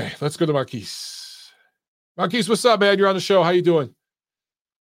 Okay, let's go to Marquise. Marquise, what's up, man? You're on the show. How you doing?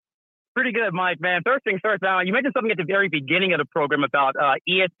 Pretty good, Mike, man. First things first, now, you mentioned something at the very beginning of the program about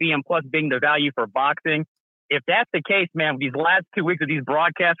ESPN Plus being the value for boxing. If that's the case, man, these last 2 weeks of these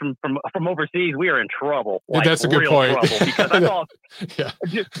broadcasts from overseas, we are in trouble. Like, that's a good point. Because I saw,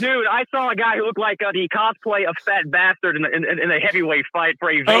 dude, I saw a guy who looked like the cosplay of Fat Bastard in a heavyweight fight for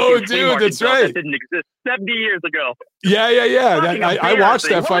a dude, that's right. That didn't exist 70 years ago. Yeah. I watched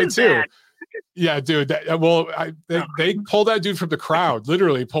that fight too. That? Yeah, dude. They pulled that dude from the crowd.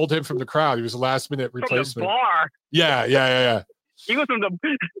 Literally pulled him from the crowd. He was a last minute replacement. From the bar. Yeah. He was from the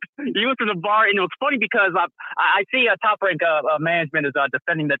bar, and it was funny because I see Top Rank management is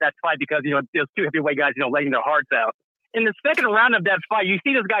defending that fight because there's two heavyweight guys letting their hearts out. In the second round of that fight, you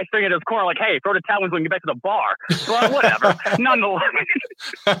see this guy sitting at his corner like, "Hey, throw the towels when you get back to the bar." Well, whatever. Nonetheless,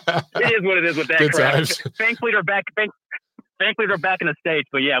 it is what it is with that crowd. Thankfully, they're back. Thankfully, they're back in the States.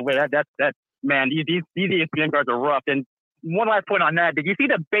 But yeah, that's man. These ESPN guards are rough. And one last point on that: did you see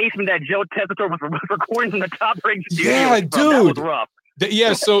the basement that Joe Tessitore was recording from the Top Rank studio? Yeah, dude. That was rough.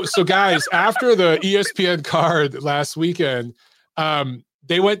 Yeah. So guys, after the ESPN card last weekend,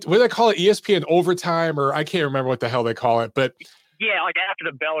 they went. What do they call it? ESPN overtime, or I can't remember what the hell they call it, but. Yeah, like after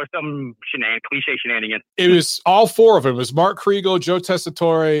the bell or some cliche shenanigans. It was all four of them. It was Mark Kriegel, Joe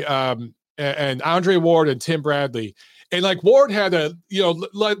Tessitore, and Andre Ward and Tim Bradley. And like Ward had a,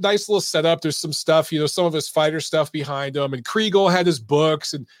 nice little setup. There's some stuff, some of his fighter stuff behind him. And Kriegel had his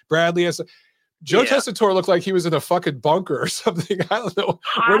books and Bradley has Joe Tessitore looked like he was in a fucking bunker or something. I don't know.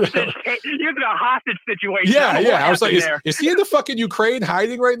 He was in a hostage situation. Yeah. I was like, is he in the fucking Ukraine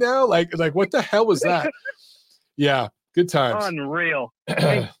hiding right now? Like what the hell was that? Yeah. Good times. Unreal.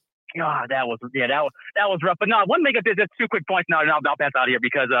 God, that was rough. But no, I want to make just 2 quick points now, and I'll pass out of here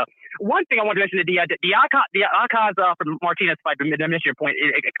because one thing I want to mention the Alcaz from Martinez fight. To mention your point,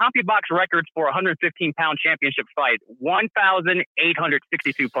 CompuBox records for a 115-pound championship fight,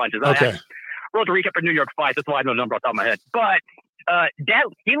 1,862 punches. Okay. I wrote the recap for New York fights. That's why I know the number off the top of my head. But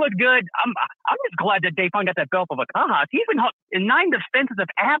he looked good. I'm just glad that they finally got that belt of Ancajas. He's been in 9 defenses of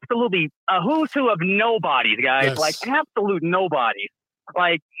absolutely a who's who of nobodies, guys. Yes. Like absolute nobodies.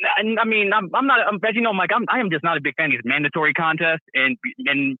 Like, I mean, I'm not, as you know, Mike, I am just not a big fan of these mandatory contests and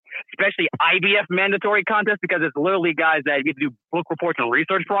especially IBF mandatory contests because it's literally guys that get to do book reports and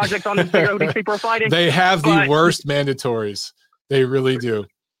research projects on to figure out who these people are fighting. They have the worst mandatories. They really do.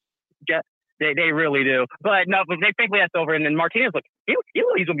 Yeah, they really do. But no, thankfully that's over. And then Martinez, he's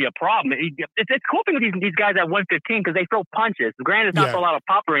going to be a problem. It's cool thing with these guys at 115 because they throw punches. Granted, it's not for a lot of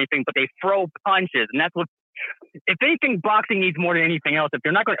pop or anything, but they throw punches, and that's what. If anything, boxing needs more than anything else. If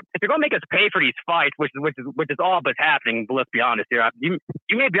you're going to make us pay for these fights, which is all but happening, but let's be honest here. You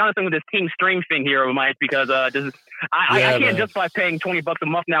may be honest with this team strength thing here, Mike, because I can't justify paying $20 a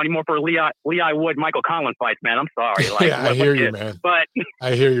month now anymore for Leon Wood, Michael Conlan fights, man. I'm sorry. I hear you, man. But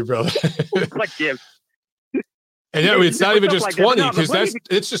I hear you, brother. And it's not even just 20 because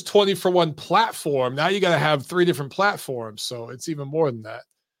it's just 20 for one platform. Now you got to have 3 different platforms, so it's even more than that.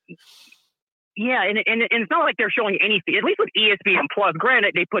 Yeah, and it's not like they're showing anything. At least with ESPN Plus,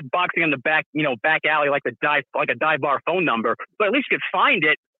 granted they put boxing on the back alley like a dive bar phone number, but at least you could find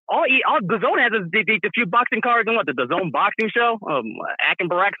it. All DAZN has is the few boxing cards and the DAZN boxing show, Akin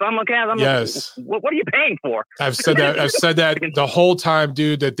Barak simulcast. Yes. What are you paying for? I've said that the whole time,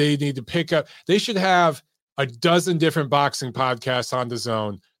 dude. That they need to pick up. They should have a dozen different boxing podcasts on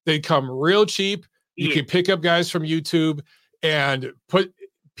DAZN. They come real cheap. You can pick up guys from YouTube and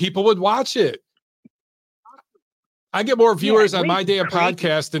people would watch it. I get more viewers on my damn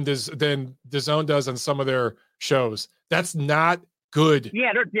podcast than DAZN does on some of their shows. That's not good.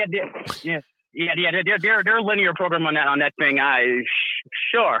 Yeah, their linear program on that thing.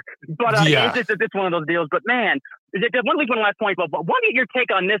 Sure, but it's one of those deals. But man, one last point. But want to get your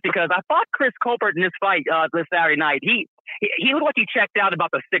take on this because I fought Chris Colbert in this fight this Saturday night. He looked like he checked out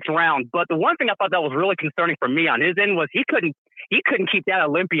about the 6th round. But the one thing I thought that was really concerning for me on his end was he couldn't keep that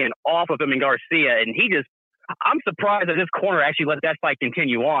Olympian off of him and Garcia, and I'm surprised that this corner actually let that fight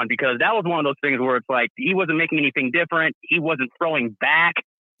continue on because that was one of those things where it's like he wasn't making anything different. He wasn't throwing back.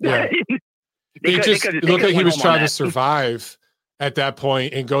 Yeah. It looked like he was trying to survive at that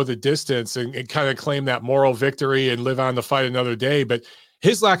point and go the distance and kind of claim that moral victory and live on to fight another day. But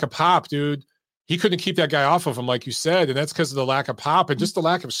his lack of pop, dude, he couldn't keep that guy off of him, like you said, and that's because of the lack of pop and just the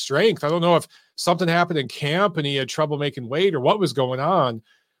lack of strength. I don't know if something happened in camp and he had trouble making weight or what was going on,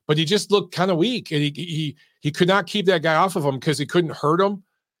 but he just looked kind of weak, and he could not keep that guy off of him because he couldn't hurt him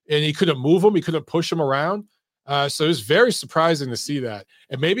and he couldn't move him, he couldn't push him around. So it was very surprising to see that,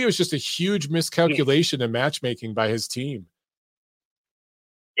 and maybe it was just a huge miscalculation in matchmaking by his team.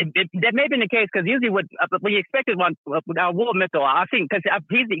 That may have been the case because usually when you expected one, I will admit though, I think because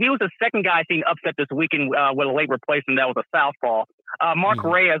he was the second guy seen upset this weekend with a late replacement that was a southpaw. Mark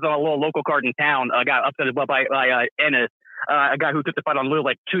Reyes on a little local card in town got upset as well by Ennis, a guy who took the fight on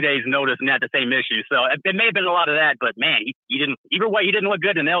literally like 2 days' notice and had the same issue. So it may have been a lot of that, but man, he didn't. Either way, he didn't look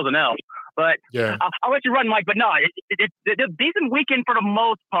good, and L's an L. But yeah. I'll let you run, Mike. But no, it's a decent weekend for the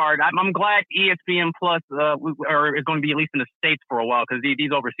most part. I'm glad ESPN Plus is going to be at least in the States for a while because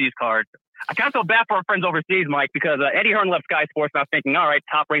these overseas cards. I kind of feel bad for our friends overseas, Mike, because Eddie Hearn left Sky Sports. And I was thinking, all right,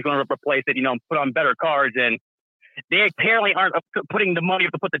 Top Rank's going to replace it, put on better cards. And they apparently aren't putting the money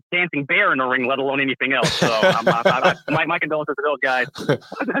to put the dancing bear in the ring, let alone anything else. So my condolences to those guys.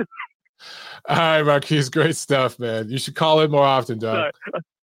 All right, Marquise, great stuff, man. You should call in more often, dog.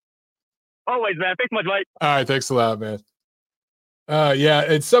 Always, man. Thanks so much, Mike. All right, thanks a lot, man. Yeah,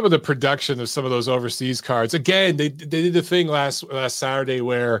 and some of the production of some of those overseas cards. Again, they did the thing last Saturday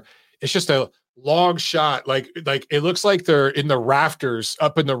where it's just a long shot, like it looks like they're in the rafters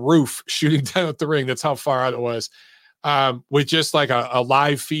up in the roof shooting down at the ring. That's how far out it was. With just like a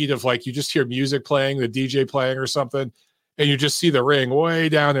live feed of like you just hear music playing, the DJ playing or something, and you just see the ring way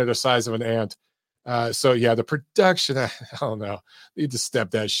down there the size of an ant. So yeah, the production, I don't know. Need to step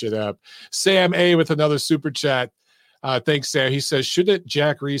that shit up. Sam A with another super chat. Thanks, Sam. He says, shouldn't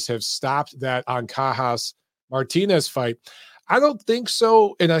Jack Reese have stopped that Ancajas Martinez fight? I don't think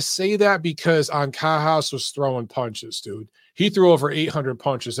so. And I say that because Ancajas was throwing punches, dude. He threw over 800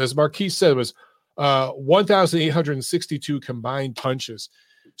 punches. As Marquise said, it was 1,862 combined punches.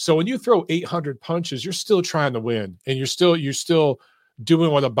 So when you throw 800 punches, you're still trying to win, and you're still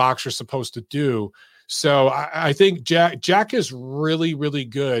doing what a boxer's supposed to do. So I think Jack is really, really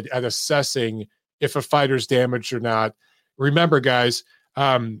good at assessing if a fighter's damaged or not. Remember, guys,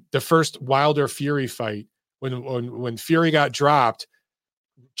 the first Wilder Fury fight, when Fury got dropped,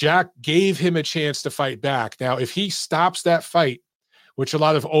 Jack gave him a chance to fight back. Now, if he stops that fight, which a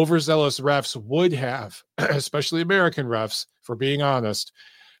lot of overzealous refs would have, especially American refs, for being honest,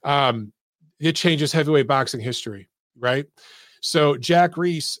 it changes heavyweight boxing history, right? So Jack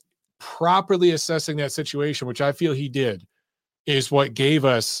Reese properly assessing that situation, which I feel he did, is what gave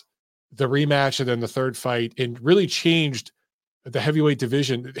us the rematch and then the third fight and really changed the heavyweight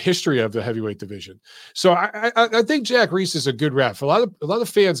division, the history of the heavyweight division. So I think Jack Reese is a good ref. A lot of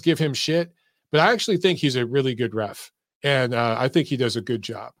fans give him shit, but I actually think he's a really good ref. And I think he does a good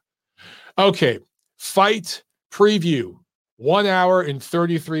job. Okay, fight preview. 1 hour and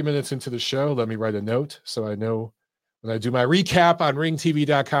 33 minutes into the show. Let me write a note so I know when I do my recap on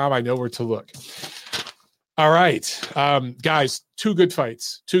ringtv.com, I know where to look. All right, guys, two good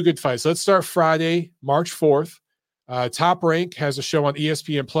fights. Let's start Friday, March 4th. Top Rank has a show on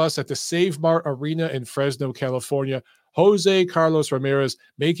ESPN Plus at the Save Mart Arena in Fresno, California. Jose Carlos Ramirez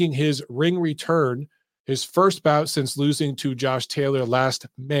making his ring return, his first bout since losing to Josh Taylor last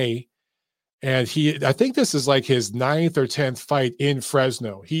May. And I think this is like his 9th or 10th fight in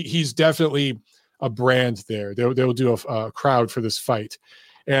Fresno. He's definitely a brand there. They'll do a crowd for this fight.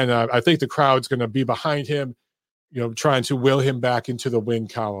 And I think the crowd's going to be behind him, trying to will him back into the win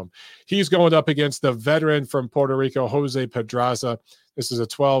column. He's going up against the veteran from Puerto Rico, Jose Pedraza. This is a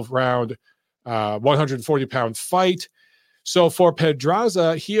 12-round, 140-pound fight. So for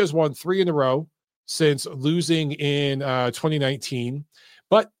Pedraza, he has won 3 in a row since losing in 2019.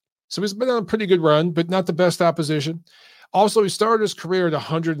 So he's been on a pretty good run, but not the best opposition. Also, he started his career at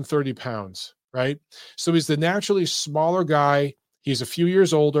 130 pounds, right? So he's the naturally smaller guy. He's a few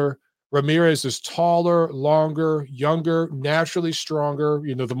years older. Ramirez is taller, longer, younger, naturally stronger,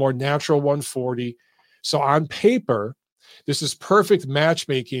 the more natural 140. So on paper, this is perfect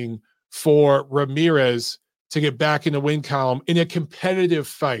matchmaking for Ramirez to get back in the win column in a competitive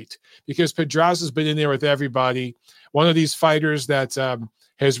fight, because Pedraza's been in there with everybody. One of these fighters that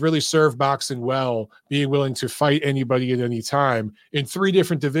has really served boxing well, being willing to fight anybody at any time in 3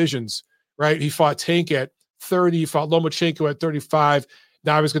 different divisions, right? He fought Tank at 30, he fought Lomachenko at 35.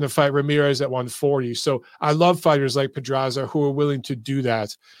 Now he's going to fight Ramirez at 140. So I love fighters like Pedraza who are willing to do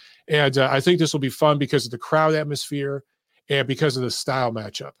that. And I think this will be fun because of the crowd atmosphere and because of the style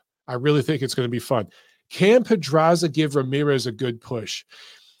matchup. I really think it's going to be fun. Can Pedraza give Ramirez a good push?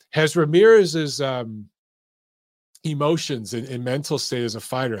 Has Ramirez's emotions and mental state as a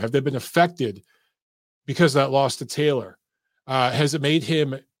fighter? Have they been affected because of that loss to Taylor? Has it made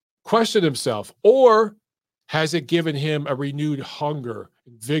him question himself, or has it given him a renewed hunger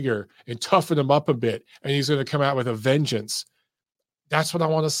and vigor and toughened him up a bit, and he's going to come out with a vengeance? That's what I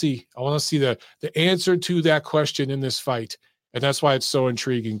want to see. I want to see the answer to that question in this fight, and that's why it's so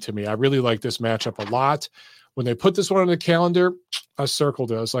intriguing to me. I really like this matchup a lot. When they put this one on the calendar, I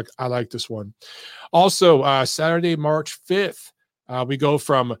circled it. I was like, I like this one. Also, Saturday, March 5th, we go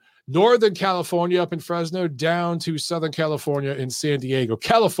from Northern California up in Fresno down to Southern California in San Diego.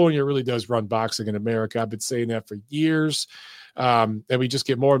 California really does run boxing in America. I've been saying that for years. And we just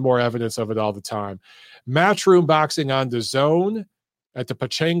get more and more evidence of it all the time. Matchroom Boxing on DAZN at the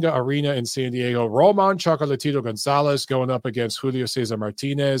Pachanga Arena in San Diego. Roman Chocolatito Gonzalez going up against Julio Cesar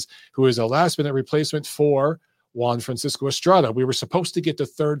Martinez, who is a last-minute replacement for Juan Francisco Estrada. We were supposed to get the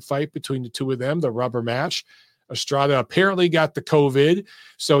third fight between the two of them, the rubber match. Estrada apparently got the COVID,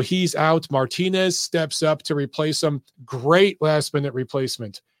 so he's out. Martinez steps up to replace him. Great last-minute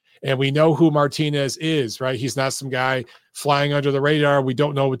replacement. And we know who Martinez is, right? He's not some guy flying under the radar. We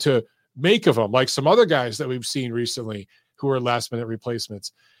don't know what to make of him, like some other guys that we've seen recently who are last-minute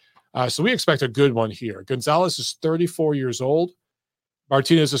replacements. So we expect a good one here. Gonzalez is 34 years old.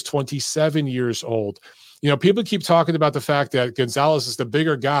 Martinez is 27 years old. You know, people keep talking about the fact that Gonzalez is the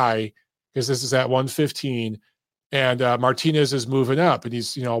bigger guy because this is at 115, and Martinez is moving up, and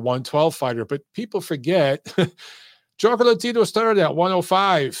he's, you know, a 112 fighter. But people forget Chocolatito started at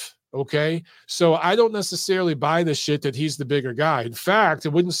 105, okay? So I don't necessarily buy the shit that he's the bigger guy. In fact, it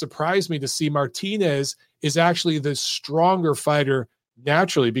wouldn't surprise me to see Martinez is actually the stronger fighter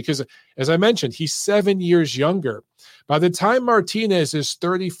naturally because, as I mentioned, he's 7 years younger. By the time Martinez is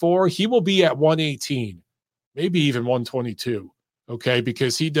 34, he will be at 118, maybe even 122, okay?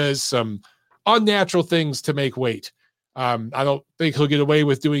 Because he does some unnatural things to make weight. I don't think he'll get away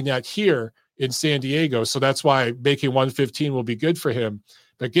with doing that here in San Diego, so that's why making 115 will be good for him.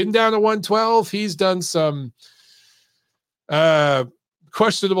 But getting down to 112, he's done some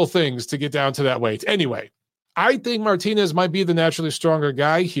questionable things to get down to that weight. Anyway, I think Martinez might be the naturally stronger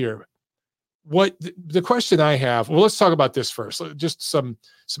guy here. What the question I have, well, let's talk about this first. Just some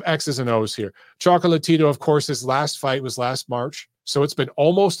X's and O's here. Chocolatito, of course, his last fight was last March. So it's been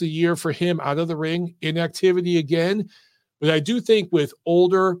almost a year for him out of the ring, inactivity again. But I do think with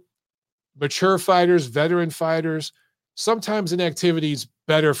older, mature fighters, veteran fighters, sometimes inactivity is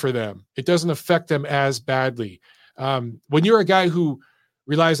better for them. It doesn't affect them as badly. When you're a guy who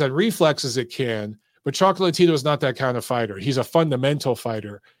relies on reflexes, it can, but Chocolatito is not that kind of fighter. He's a fundamental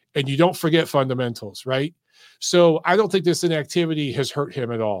fighter, and you don't forget fundamentals, right? So I don't think this inactivity has hurt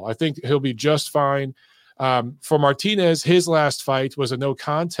him at all. I think he'll be just fine. For Martinez, his last fight was a no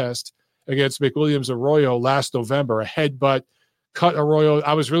contest against McWilliams Arroyo last November, a headbutt, cut Arroyo.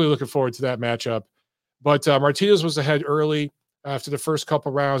 I was really looking forward to that matchup. But Martinez was ahead early after the first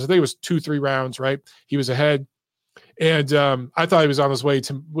couple rounds. I think it was 2-3 rounds, right? He was ahead. And I thought he was on his way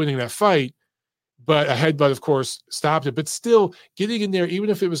to winning that fight. But a headbutt, of course, stopped it. But still, getting in there, even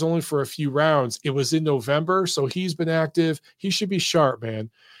if it was only for a few rounds, it was in November, so he's been active. He should be sharp,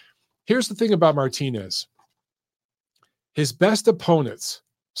 man. Here's the thing about Martinez. His best opponents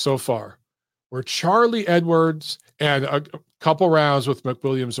so far were Charlie Edwards and a couple rounds with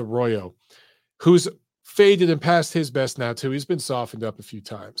McWilliams Arroyo, who's faded and past his best now, too. He's been softened up a few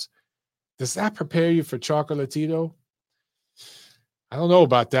times. Does that prepare you for Chocolatito? I don't know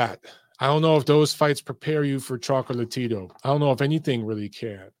about that. I don't know if those fights prepare you for Chocolatito. I don't know if anything really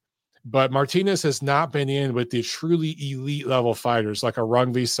can. But Martinez has not been in with the truly elite level fighters like a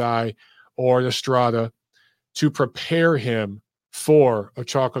Rungvisai or an Estrada to prepare him for a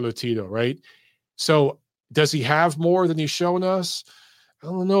Chocolatito, right? So does he have more than he's shown us? I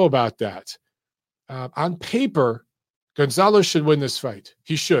don't know about that. On paper, Gonzalez should win this fight.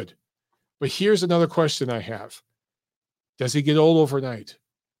 He should. But here's another question I have. Does he get old overnight?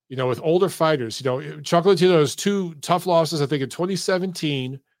 You know, with older fighters, you know, Chocolatito has 2 tough losses, I think, in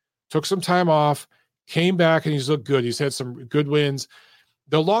 2017, took some time off, came back, and he's looked good. He's had some good wins.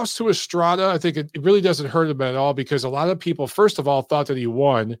 The loss to Estrada, I think it really doesn't hurt him at all because a lot of people, first of all, thought that he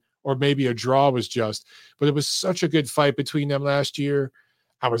won or maybe a draw was just. But it was such a good fight between them last year.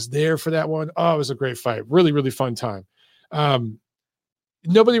 I was there for that one. Oh, it was a great fight. Really, really fun time.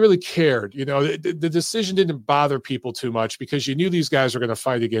 Nobody really cared. You know, the decision didn't bother people too much because you knew these guys were going to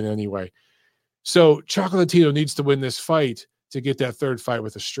fight again anyway. So Chocolatito needs to win this fight to get that third fight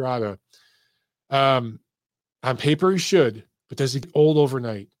with Estrada. On paper, he should, but does he get old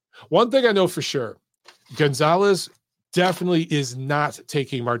overnight? One thing I know for sure, Gonzalez definitely is not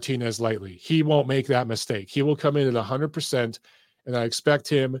taking Martinez lightly. He won't make that mistake. He will come in at 100%, and I expect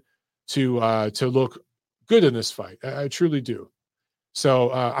him to look good in this fight. I truly do.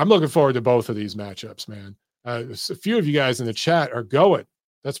 So I'm looking forward to both of these matchups, man. A few of you guys in the chat are going.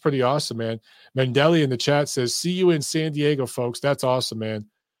 That's pretty awesome, man. Mandeli in the chat says, see you in San Diego, folks. That's awesome, man.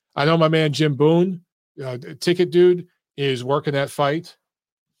 I know my man Jim Boone, ticket dude, is working that fight.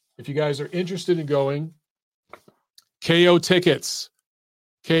 If you guys are interested in going, KO tickets,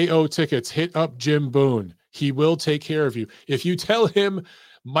 hit up Jim Boone. He will take care of you. If you tell him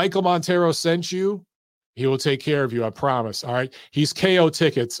Michael Montero sent you, he will take care of you. I promise. All right. He's KO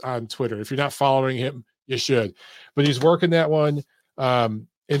tickets on Twitter. If you're not following him, you should. But he's working that one.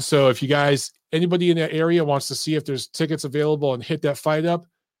 And so if you guys, anybody in that area wants to see if there's tickets available and hit that fight up,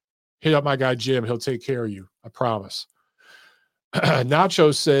 hit up my guy Jim. He'll take care of you. I promise.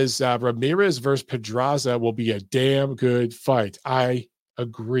 Nacho says Ramirez versus Pedraza will be a damn good fight. I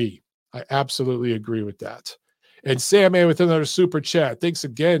agree. I absolutely agree with that. And Sam A with another super chat. Thanks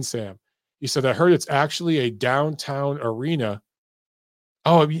again, Sam. He said, I heard it's actually a downtown arena.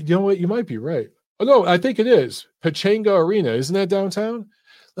 Oh, you know what? You might be right. Oh, no, I think it is. Pechanga Arena. Isn't that downtown?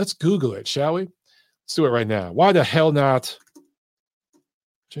 Let's Google it, shall we? Let's do it right now. Why the hell not?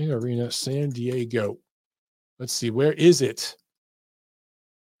 Pechanga Arena, San Diego. Let's see. Where is it?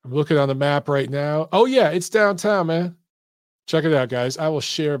 I'm looking on the map right now. Oh, yeah, it's downtown, man. Check it out, guys. I will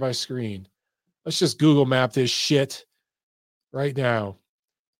share my screen. Let's just Google map this shit right now.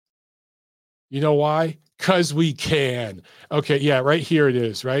 You know why? Because we can. Okay, yeah, right here it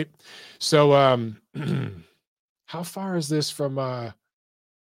is, right? So how far is this from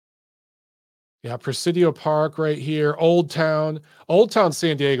Presidio Park right here, Old Town. Old Town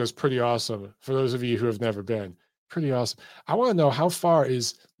San Diego is pretty awesome for those of you who have never been. Pretty awesome. I want to know how far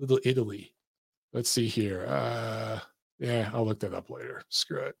is Little Italy? Let's see here. Yeah, I'll look that up later.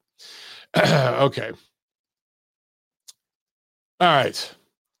 Screw it. Okay. All right.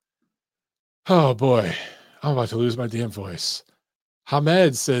 Oh, boy. I'm about to lose my damn voice.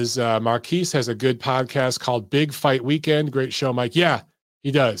 Hamed says, Marquise has a good podcast called Big Fight Weekend. Great show, Mike. Yeah,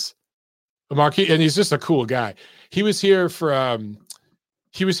 he does. Marquise, and he's just a cool guy. He was here for,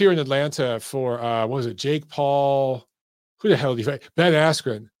 he was here in Atlanta for, what was it, Jake Paul? Who the hell did he fight? Ben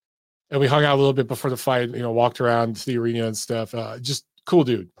Askren. And we hung out a little bit before the fight, you know, walked around the arena and stuff. Just cool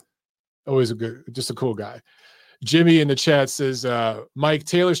dude. Always just a cool guy. Jimmy in the chat says, Mike,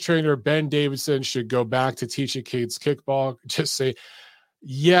 Taylor's trainer, Ben Davidson, should go back to teaching kids kickball. Just say,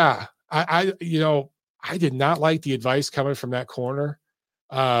 yeah, I did not like the advice coming from that corner.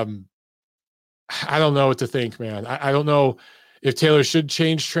 I don't know what to think, man. I don't know if Taylor should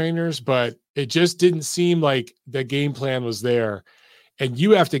change trainers, but it just didn't seem like the game plan was there. And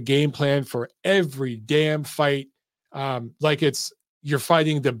you have to game plan for every damn fight, like you're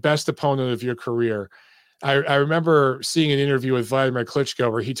fighting the best opponent of your career. I remember seeing an interview with Vladimir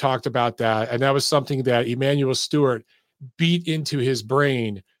Klitschko where he talked about that, and that was something that Emmanuel Stewart beat into his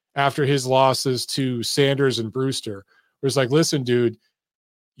brain after his losses to Sanders and Brewster. It was like, listen, dude,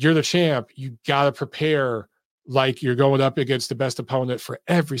 you're the champ. You got to prepare like you're going up against the best opponent for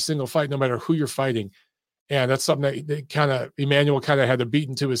every single fight, no matter who you're fighting. And that's something that Emmanuel kind of had to beat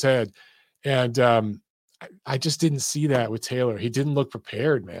into his head. And I just didn't see that with Taylor. He didn't look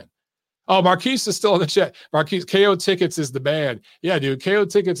prepared, man. Oh, Marquise is still in the chat. Marquise, KO Tickets is the band. Yeah, dude, KO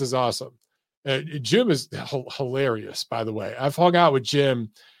Tickets is awesome. Jim is hilarious, by the way. I've hung out with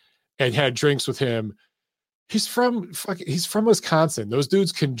Jim and had drinks with him. He's from Wisconsin. Those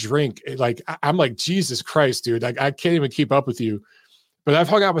dudes can drink. Like, I'm like, Jesus Christ, dude. Like, I can't even keep up with you. But I've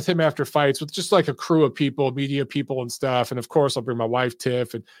hung out with him after fights with just like a crew of people, media people and stuff. And of course, I'll bring my wife,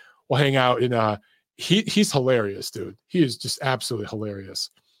 Tiff, and we'll hang out. And he's hilarious, dude. He is just absolutely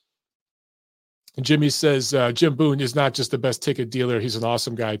hilarious. And Jimmy says, Jim Boone is not just the best ticket dealer. He's an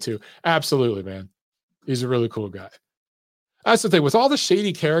awesome guy, too. Absolutely, man. He's a really cool guy. That's the thing. With all the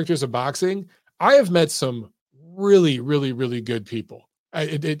shady characters of boxing, I have met some really, really, really good people,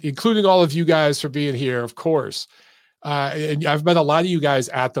 including all of you guys for being here, of course. And I've met a lot of you guys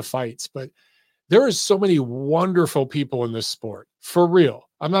at the fights, but there are so many wonderful people in this sport, for real.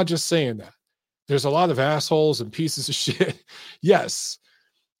 I'm not just saying that. There's a lot of assholes and pieces of shit. Yes.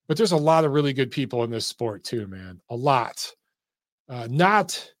 But there's a lot of really good people in this sport too, man. A lot.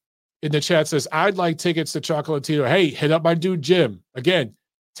 Not in the chat says, I'd like tickets to Chocolatito. Hey, hit up my dude, Jim. Again,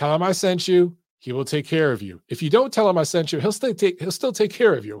 tell him I sent you. He will take care of you. If you don't tell him I sent you, he'll still take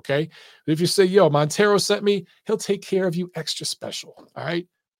care of you, okay? But if you say, yo, Montero sent me, he'll take care of you extra special, all right?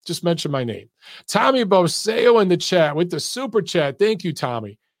 Just mention my name. Tommy Boseo in the chat with the super chat. Thank you,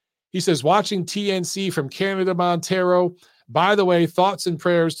 Tommy. He says, watching TNC from Canada, Montero. By the way, thoughts and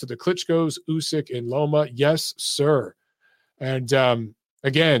prayers to the Klitschko's, Usyk, and Loma. Yes, sir. And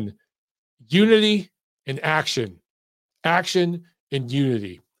again, unity and action. Action and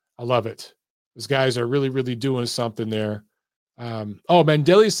unity. I love it. Those guys are really, really doing something there.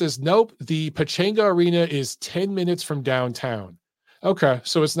 Mandeli says, nope, the Pechanga Arena is 10 minutes from downtown. Okay,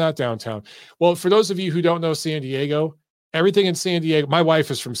 so it's not downtown. Well, for those of you who don't know San Diego, everything in San Diego, my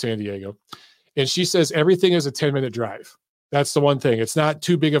wife is from San Diego, and she says everything is a 10-minute drive. That's the one thing. It's not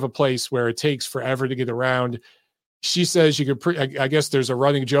too big of a place where it takes forever to get around. She says you could, I guess there's a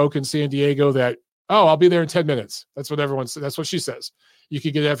running joke in San Diego that, I'll be there in 10 minutes. That's what everyone says. That's what she says. You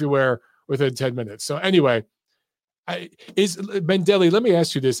could get everywhere within 10 minutes. So anyway, Mandeli, let me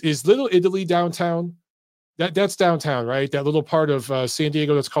ask you this. Is Little Italy downtown? That's downtown, right? That little part of San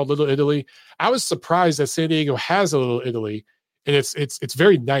Diego that's called Little Italy. I was surprised that San Diego has a Little Italy, and it's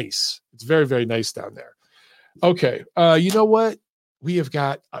very nice. It's very, very nice down there. Okay, you know what? We have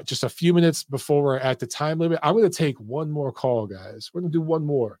got just a few minutes before we're at the time limit. I'm going to take one more call, guys. We're going to do one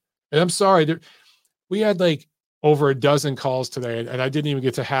more. And I'm sorry, we had like over a dozen calls today, and I didn't even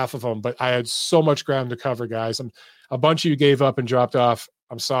get to half of them, but I had so much ground to cover, guys. A bunch of you gave up and dropped off.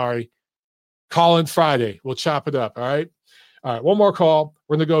 I'm sorry. Call in Friday. We'll chop it up, all right? All right, one more call.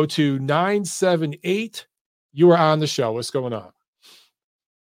 We're going to go to 978. You are on the show. What's going on?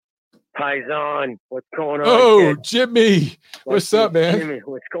 Paisan, what's going on? Oh, kid? Jimmy. What's up, man? Jimmy,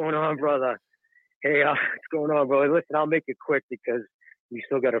 what's going on, brother? Hey, what's going on, brother? Listen, I'll make it quick because we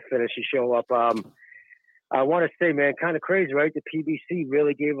still got to finish the show up. I want to say, man, kind of crazy, right? The PBC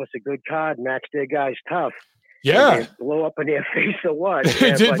really gave us a good card, matched their guys tough. Yeah. Blow up in their face or what?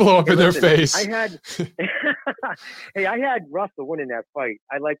 It did blow up in their face. I had Russell winning that fight.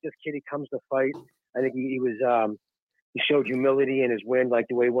 I like this kid. He comes to fight. I think he was he showed humility in his win, like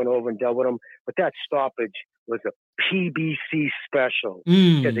the way he went over and dealt with him. But that stoppage was a PBC special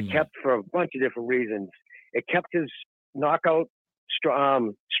because it kept, for a bunch of different reasons, it kept his knockout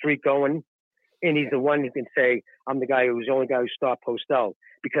streak going. And he's the one who can say, I'm the only guy who stopped Postel.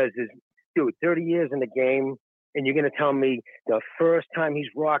 Because, 30 years in the game, and you're going to tell me the first time he's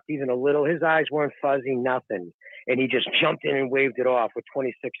rocked even a little, his eyes weren't fuzzy, nothing. And he just jumped in and waved it off with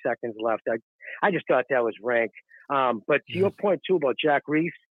 26 seconds left. I just thought that was rank. But to your point, too, about Jack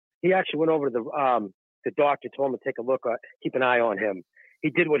Reese, he actually went over to the doctor, told him to take a look, keep an eye on him.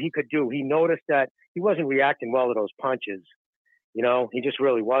 He did what he could do. He noticed that he wasn't reacting well to those punches. You know, he just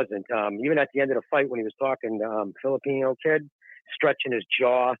really wasn't. Even at the end of the fight when he was talking, Filipino kid, stretching his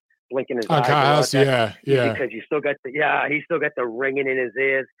jaw, blinking his eyes. Yeah. Because he still got the ringing in his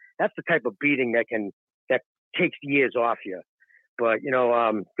ears. That's the type of beating that takes years off you. But,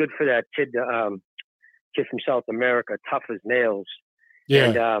 good for that kid from South America, tough as nails.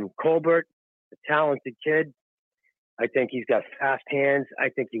 Yeah. And Colbert, a talented kid. I think he's got fast hands. I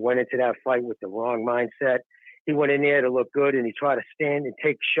think he went into that fight with the wrong mindset. He went in there to look good, and he tried to stand and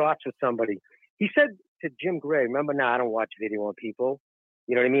take shots with somebody. He said to Jim Gray, remember, I don't watch video on people.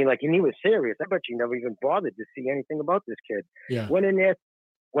 You know what I mean? And he was serious. I bet you never even bothered to see anything about this kid. Yeah. Went in there,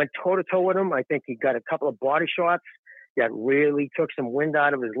 went toe-to-toe with him. I think he got a couple of body shots that really took some wind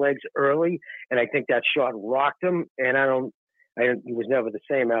out of his legs early, and I think that shot rocked him, and he was never the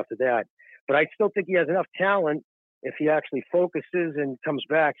same after that. But I still think he has enough talent. If he actually focuses and comes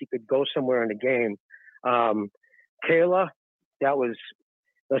back, he could go somewhere in the game. Taylor, I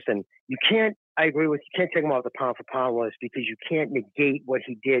agree with you can't take him off the pound for pound list because you can't negate what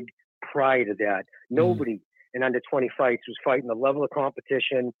he did prior to that. Nobody in under 20 fights was fighting the level of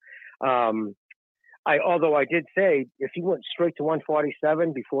competition. Although I did say if he went straight to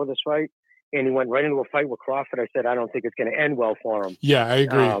 147 before this fight and he went right into a fight with Crawford, I said I don't think it's going to end well for him. Yeah, I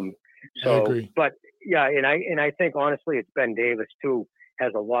agree. I agree. But yeah, and I think honestly it's Ben Davis too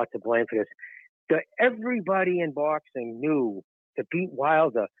has a lot to blame for this. Everybody in boxing knew to beat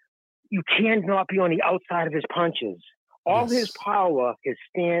Wilder, you cannot be on the outside of his punches. All his power, his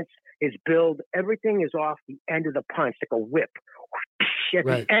stance, his build, everything is off the end of the punch, like a whip. At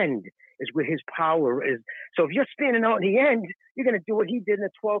the end is where his power is. So if you're standing out in the end, you're going to do what he did in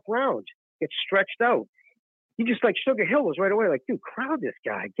the 12th round. Get stretched out. He just like Sugar Hill was right away like, dude, crowd this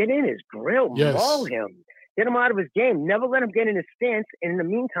guy. Get in his grill. Maul him. Get him out of his game. Never let him get in his stance. And in the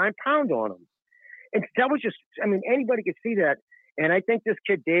meantime, pound on him. And that was just, anybody could see that. And I think this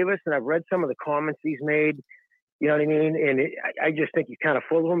kid Davis, and I've read some of the comments he's made, you know what I mean? And I just think he's kind of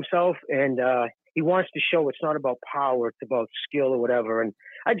full of himself. And he wants to show it's not about power, it's about skill or whatever. And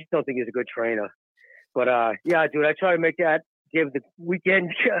I just don't think he's a good trainer. But yeah, dude, I try to make give the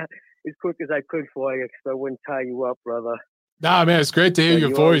weekend as quick as I could for you because I wouldn't tie you up, brother. Nah, man, it's great to hear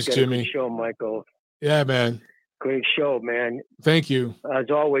your voice, Jimmy. Good show, Michael. Yeah, man. Great show, man. Thank you. As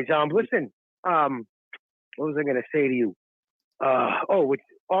always. Listen, what was I going to say to you?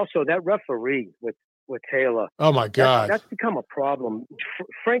 Also that referee with Taylor. Oh my God, that's become a problem.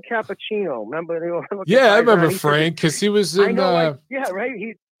 Frank Cappuccino, remember? Yeah, I remember Frank because he was in. Yeah,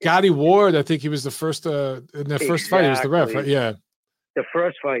 right. Gotti Ward, I think he was the first in the first fight. He was the ref, right? Yeah. The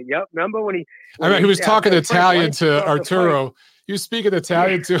first fight. Yep. Remember when he? I mean, he was talking Italian to Arturo. He was speaking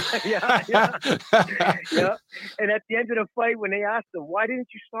Italian to. yeah. And at the end of the fight, when they asked him, "Why didn't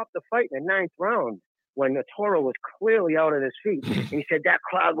you stop the fight in the 9th round?" When Arturo was clearly out of his feet, and he said that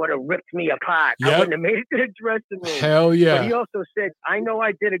crowd would have ripped me apart. I wouldn't have made it to the dressing room. Hell yeah! But he also said, "I know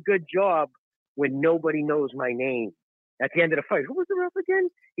I did a good job when nobody knows my name." At the end of the fight, who was the ref again?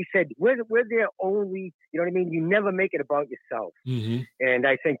 He said, we're there only, you know what I mean? You never make it about yourself. Mm-hmm. And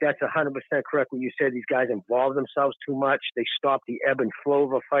I think that's 100% correct what you said. These guys involve themselves too much. They stop the ebb and flow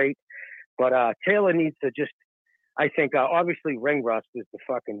of a fight. But Taylor needs to just, I think, obviously ring rust is the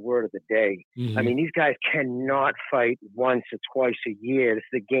fucking word of the day. Mm-hmm. I mean, these guys cannot fight once or twice a year. It's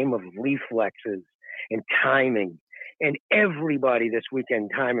the game of reflexes and timing. And everybody this weekend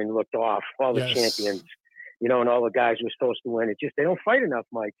timing looked off, all the champions. You know, and all the guys who were supposed to win. It's just they don't fight enough,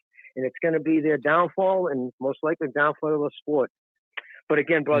 Mike. And it's going to be their downfall and most likely downfall of the sport. But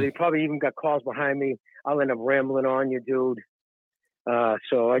again, brother, you probably even got calls behind me. I'll end up rambling on you, dude.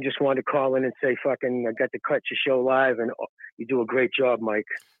 So I just wanted to call in and say fucking I got to cut your show live, and you do a great job, Mike.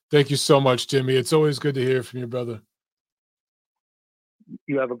 Thank you so much, Jimmy. It's always good to hear from you, brother.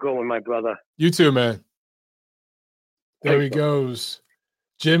 You have a good one, my brother. You too, man. There he goes.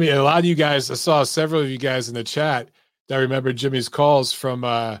 Jimmy, a lot of you guys, I saw several of you guys in the chat that remember Jimmy's calls from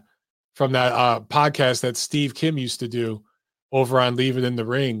that podcast that Steve Kim used to do over on Leave It in the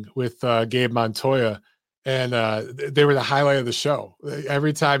Ring with Gabe Montoya. And they were the highlight of the show.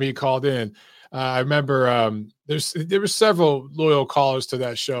 Every time he called in, I remember there were several loyal callers to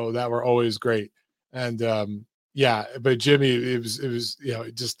that show that were always great. And but Jimmy, it was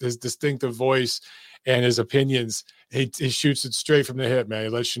just his distinctive voice and his opinions. He shoots it straight from the hip, man. He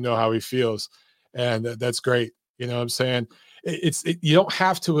lets you know how he feels. And that's great. You know what I'm saying? You don't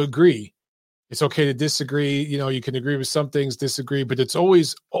have to agree. It's okay to disagree. You know, you can agree with some things, disagree, but it's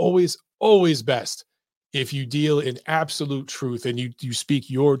always, always, always best if you deal in absolute truth and you speak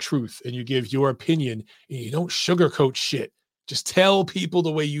your truth and you give your opinion and you don't sugarcoat shit. Just tell people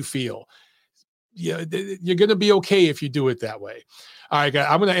the way you feel. Yeah, you're going to be okay if you do it that way. All right, guys,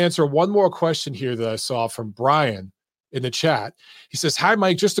 I'm going to answer one more question here that I saw from Brian in the chat. He says, "Hi,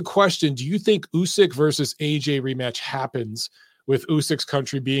 Mike, just a question. Do you think Usyk versus AJ rematch happens with Usyk's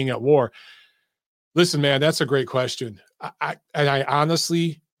country being at war?" Listen, man, that's a great question. I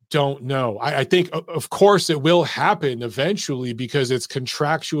honestly don't know. I think, of course, it will happen eventually because it's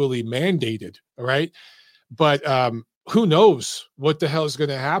contractually mandated, all right? But who knows what the hell is going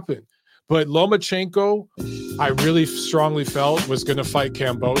to happen? But Lomachenko, I really strongly felt was going to fight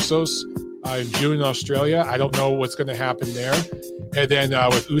Kambosos in June in Australia. I don't know what's going to happen there. And then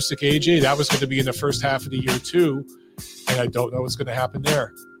with Usyk AJ, that was going to be in the first half of the year too. And I don't know what's going to happen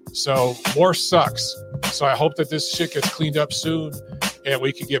there. So war sucks. So I hope that this shit gets cleaned up soon and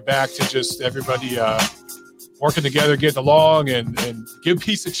we can get back to just everybody working together, getting along, and give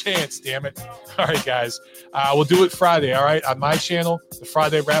peace a chance, damn it. All right, guys. We'll do it Friday, all right? On my channel, the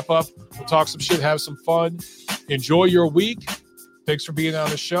Friday wrap-up. We'll talk some shit, have some fun. Enjoy your week. Thanks for being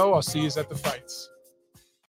on the show. I'll see you at the fights.